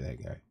gave them to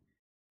that guy.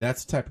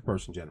 That's the type of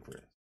person Jennifer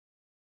is.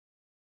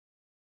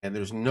 And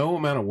there's no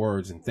amount of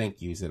words and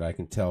thank yous that I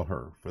can tell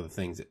her for the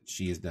things that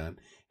she has done.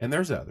 And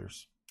there's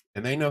others,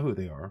 and they know who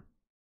they are.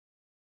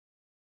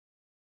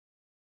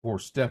 For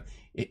stuff.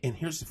 And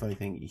here's the funny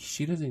thing.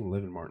 She doesn't even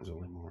live in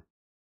Martinsville anymore.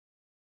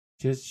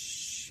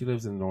 She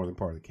lives in the northern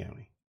part of the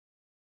county.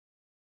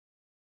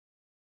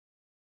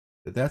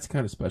 But that's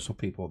kind of special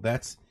people.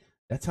 That's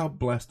how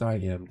blessed I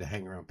am to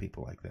hang around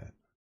people like that.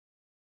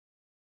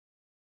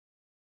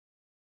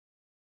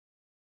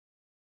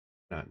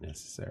 Not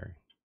necessary.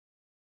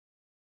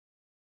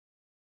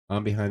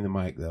 I'm behind the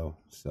mic though,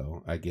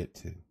 so I get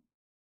to.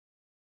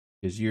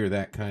 Because you're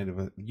that kind of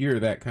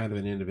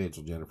an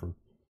individual, Jennifer.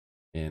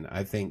 And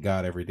I thank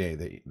God every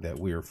day that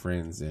we are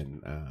friends,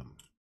 and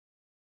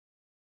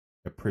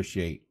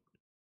appreciate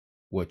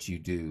what you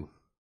do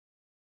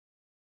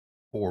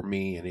for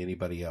me and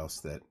anybody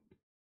else that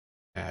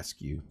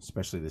asks you,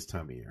 especially this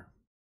time of year.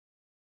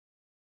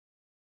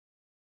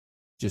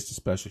 Just a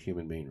special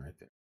human being right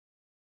there.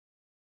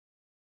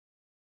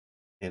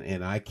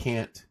 And I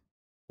can't,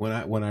 when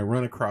I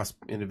run across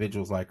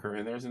individuals like her,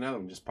 and there's another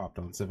one just popped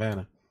on,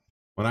 Savannah.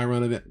 When I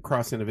run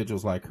across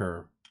individuals like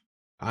her,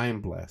 I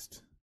am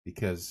blessed,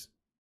 because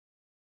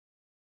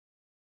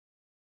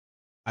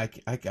I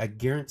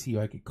guarantee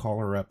you I could call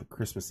her up at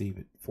Christmas Eve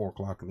at 4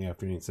 o'clock in the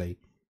afternoon and say,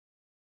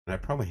 and I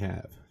probably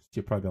have.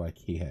 She'll probably be like,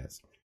 he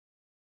has.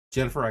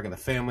 Jennifer, I got a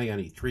family. I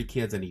need 3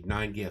 kids. I need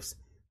 9 gifts.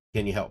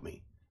 Can you help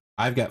me?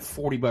 I've got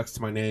 $40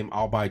 to my name.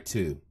 I'll buy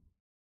 2.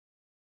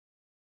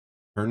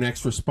 Her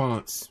next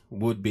response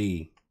would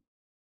be,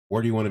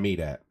 where do you want to meet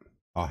at?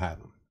 I'll have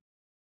them.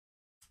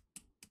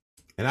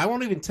 And I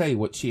won't even tell you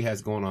what she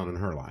has going on in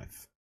her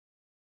life.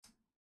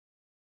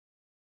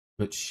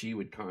 but she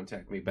would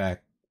contact me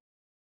back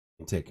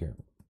and take care of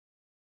it.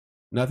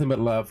 Nothing but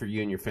love for you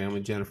and your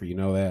family, Jennifer. You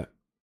know that.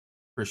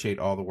 Appreciate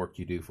all the work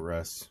you do for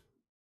us.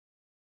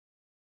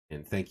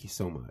 And thank you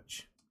so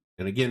much.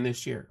 And again,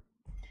 this year,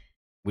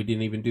 we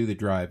didn't even do the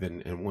drive,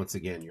 and once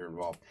again, you're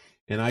involved.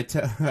 And I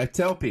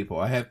tell people,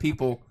 I have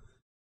people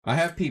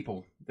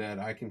that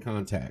I can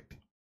contact,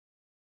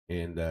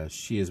 and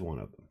she is one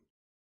of them.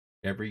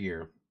 Every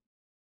year,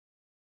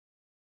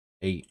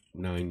 8,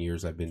 9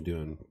 years, I've been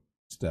doing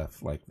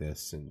stuff like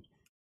this, and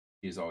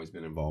she's always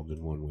been involved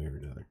in one way or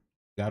another.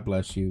 God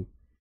bless you,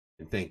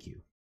 and thank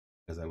you.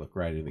 As I look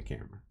right in the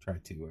camera, try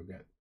to. I've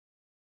got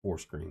 4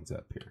 screens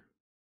up here.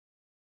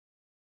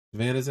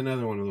 Savannah's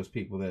another one of those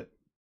people that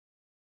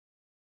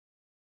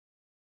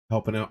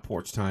helping out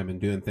porch time and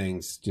doing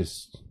things,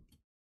 just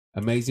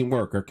amazing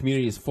work. Our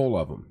community is full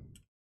of them.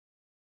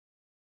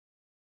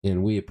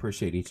 And we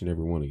appreciate each and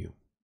every one of you.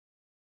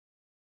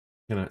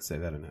 Cannot say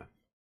that enough.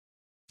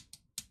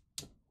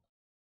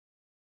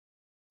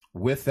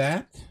 With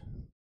that,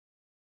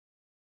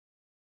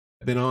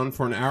 I've been on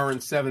for 1 hour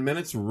and 7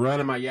 minutes,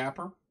 running my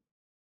yapper.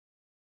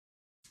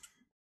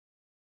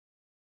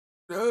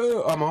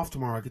 I'm off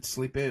tomorrow. I get to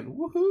sleep in.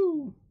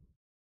 Woohoo!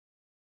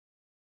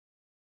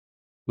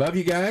 Love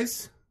you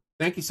guys.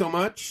 Thank you so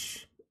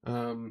much.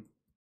 She'll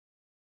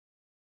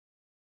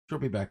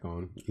be back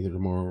on either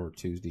tomorrow or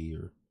Tuesday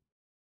or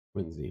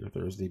Wednesday or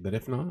Thursday. But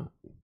if not,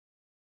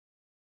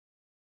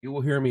 you will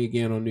hear me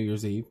again on New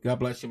Year's Eve. God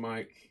bless you,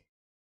 Mike.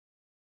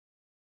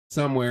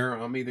 Somewhere,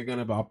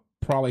 I'll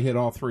probably hit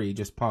all 3.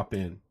 Just pop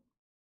in.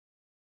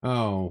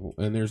 Oh,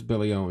 and there's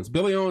Billy Owens.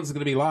 Billy Owens is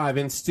going to be live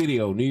in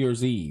studio New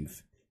Year's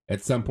Eve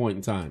at some point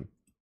in time.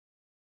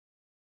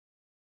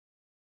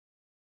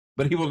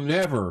 But he will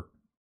never,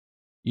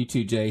 you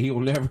too, Jay, he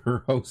will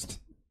never host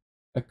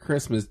a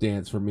Christmas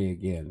dance for me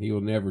again. He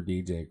will never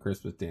DJ a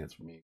Christmas dance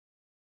for me.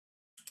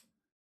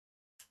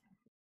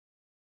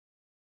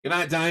 Good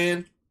night,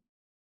 Diane.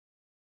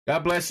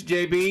 God bless you,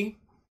 JB.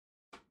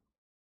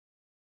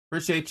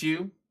 Appreciate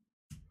you.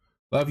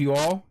 Love you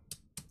all.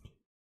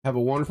 Have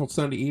a wonderful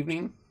Sunday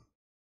evening.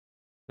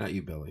 Not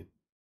you, Billy.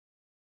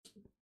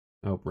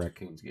 I hope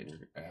Raccoon's getting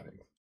your attic.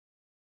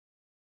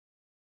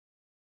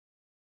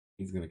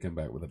 He's going to come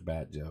back with a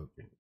bad joke.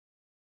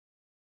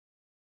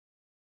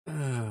 Oh,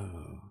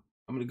 I'm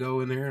going to go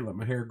in there and let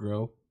my hair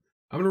grow.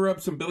 I'm going to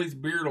rub some Billy's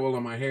beard oil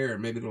on my hair,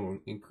 and maybe it'll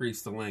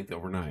increase the length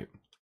overnight.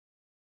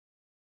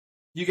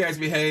 You guys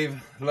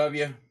behave. Love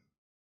you.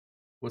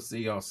 We'll see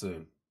y'all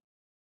soon.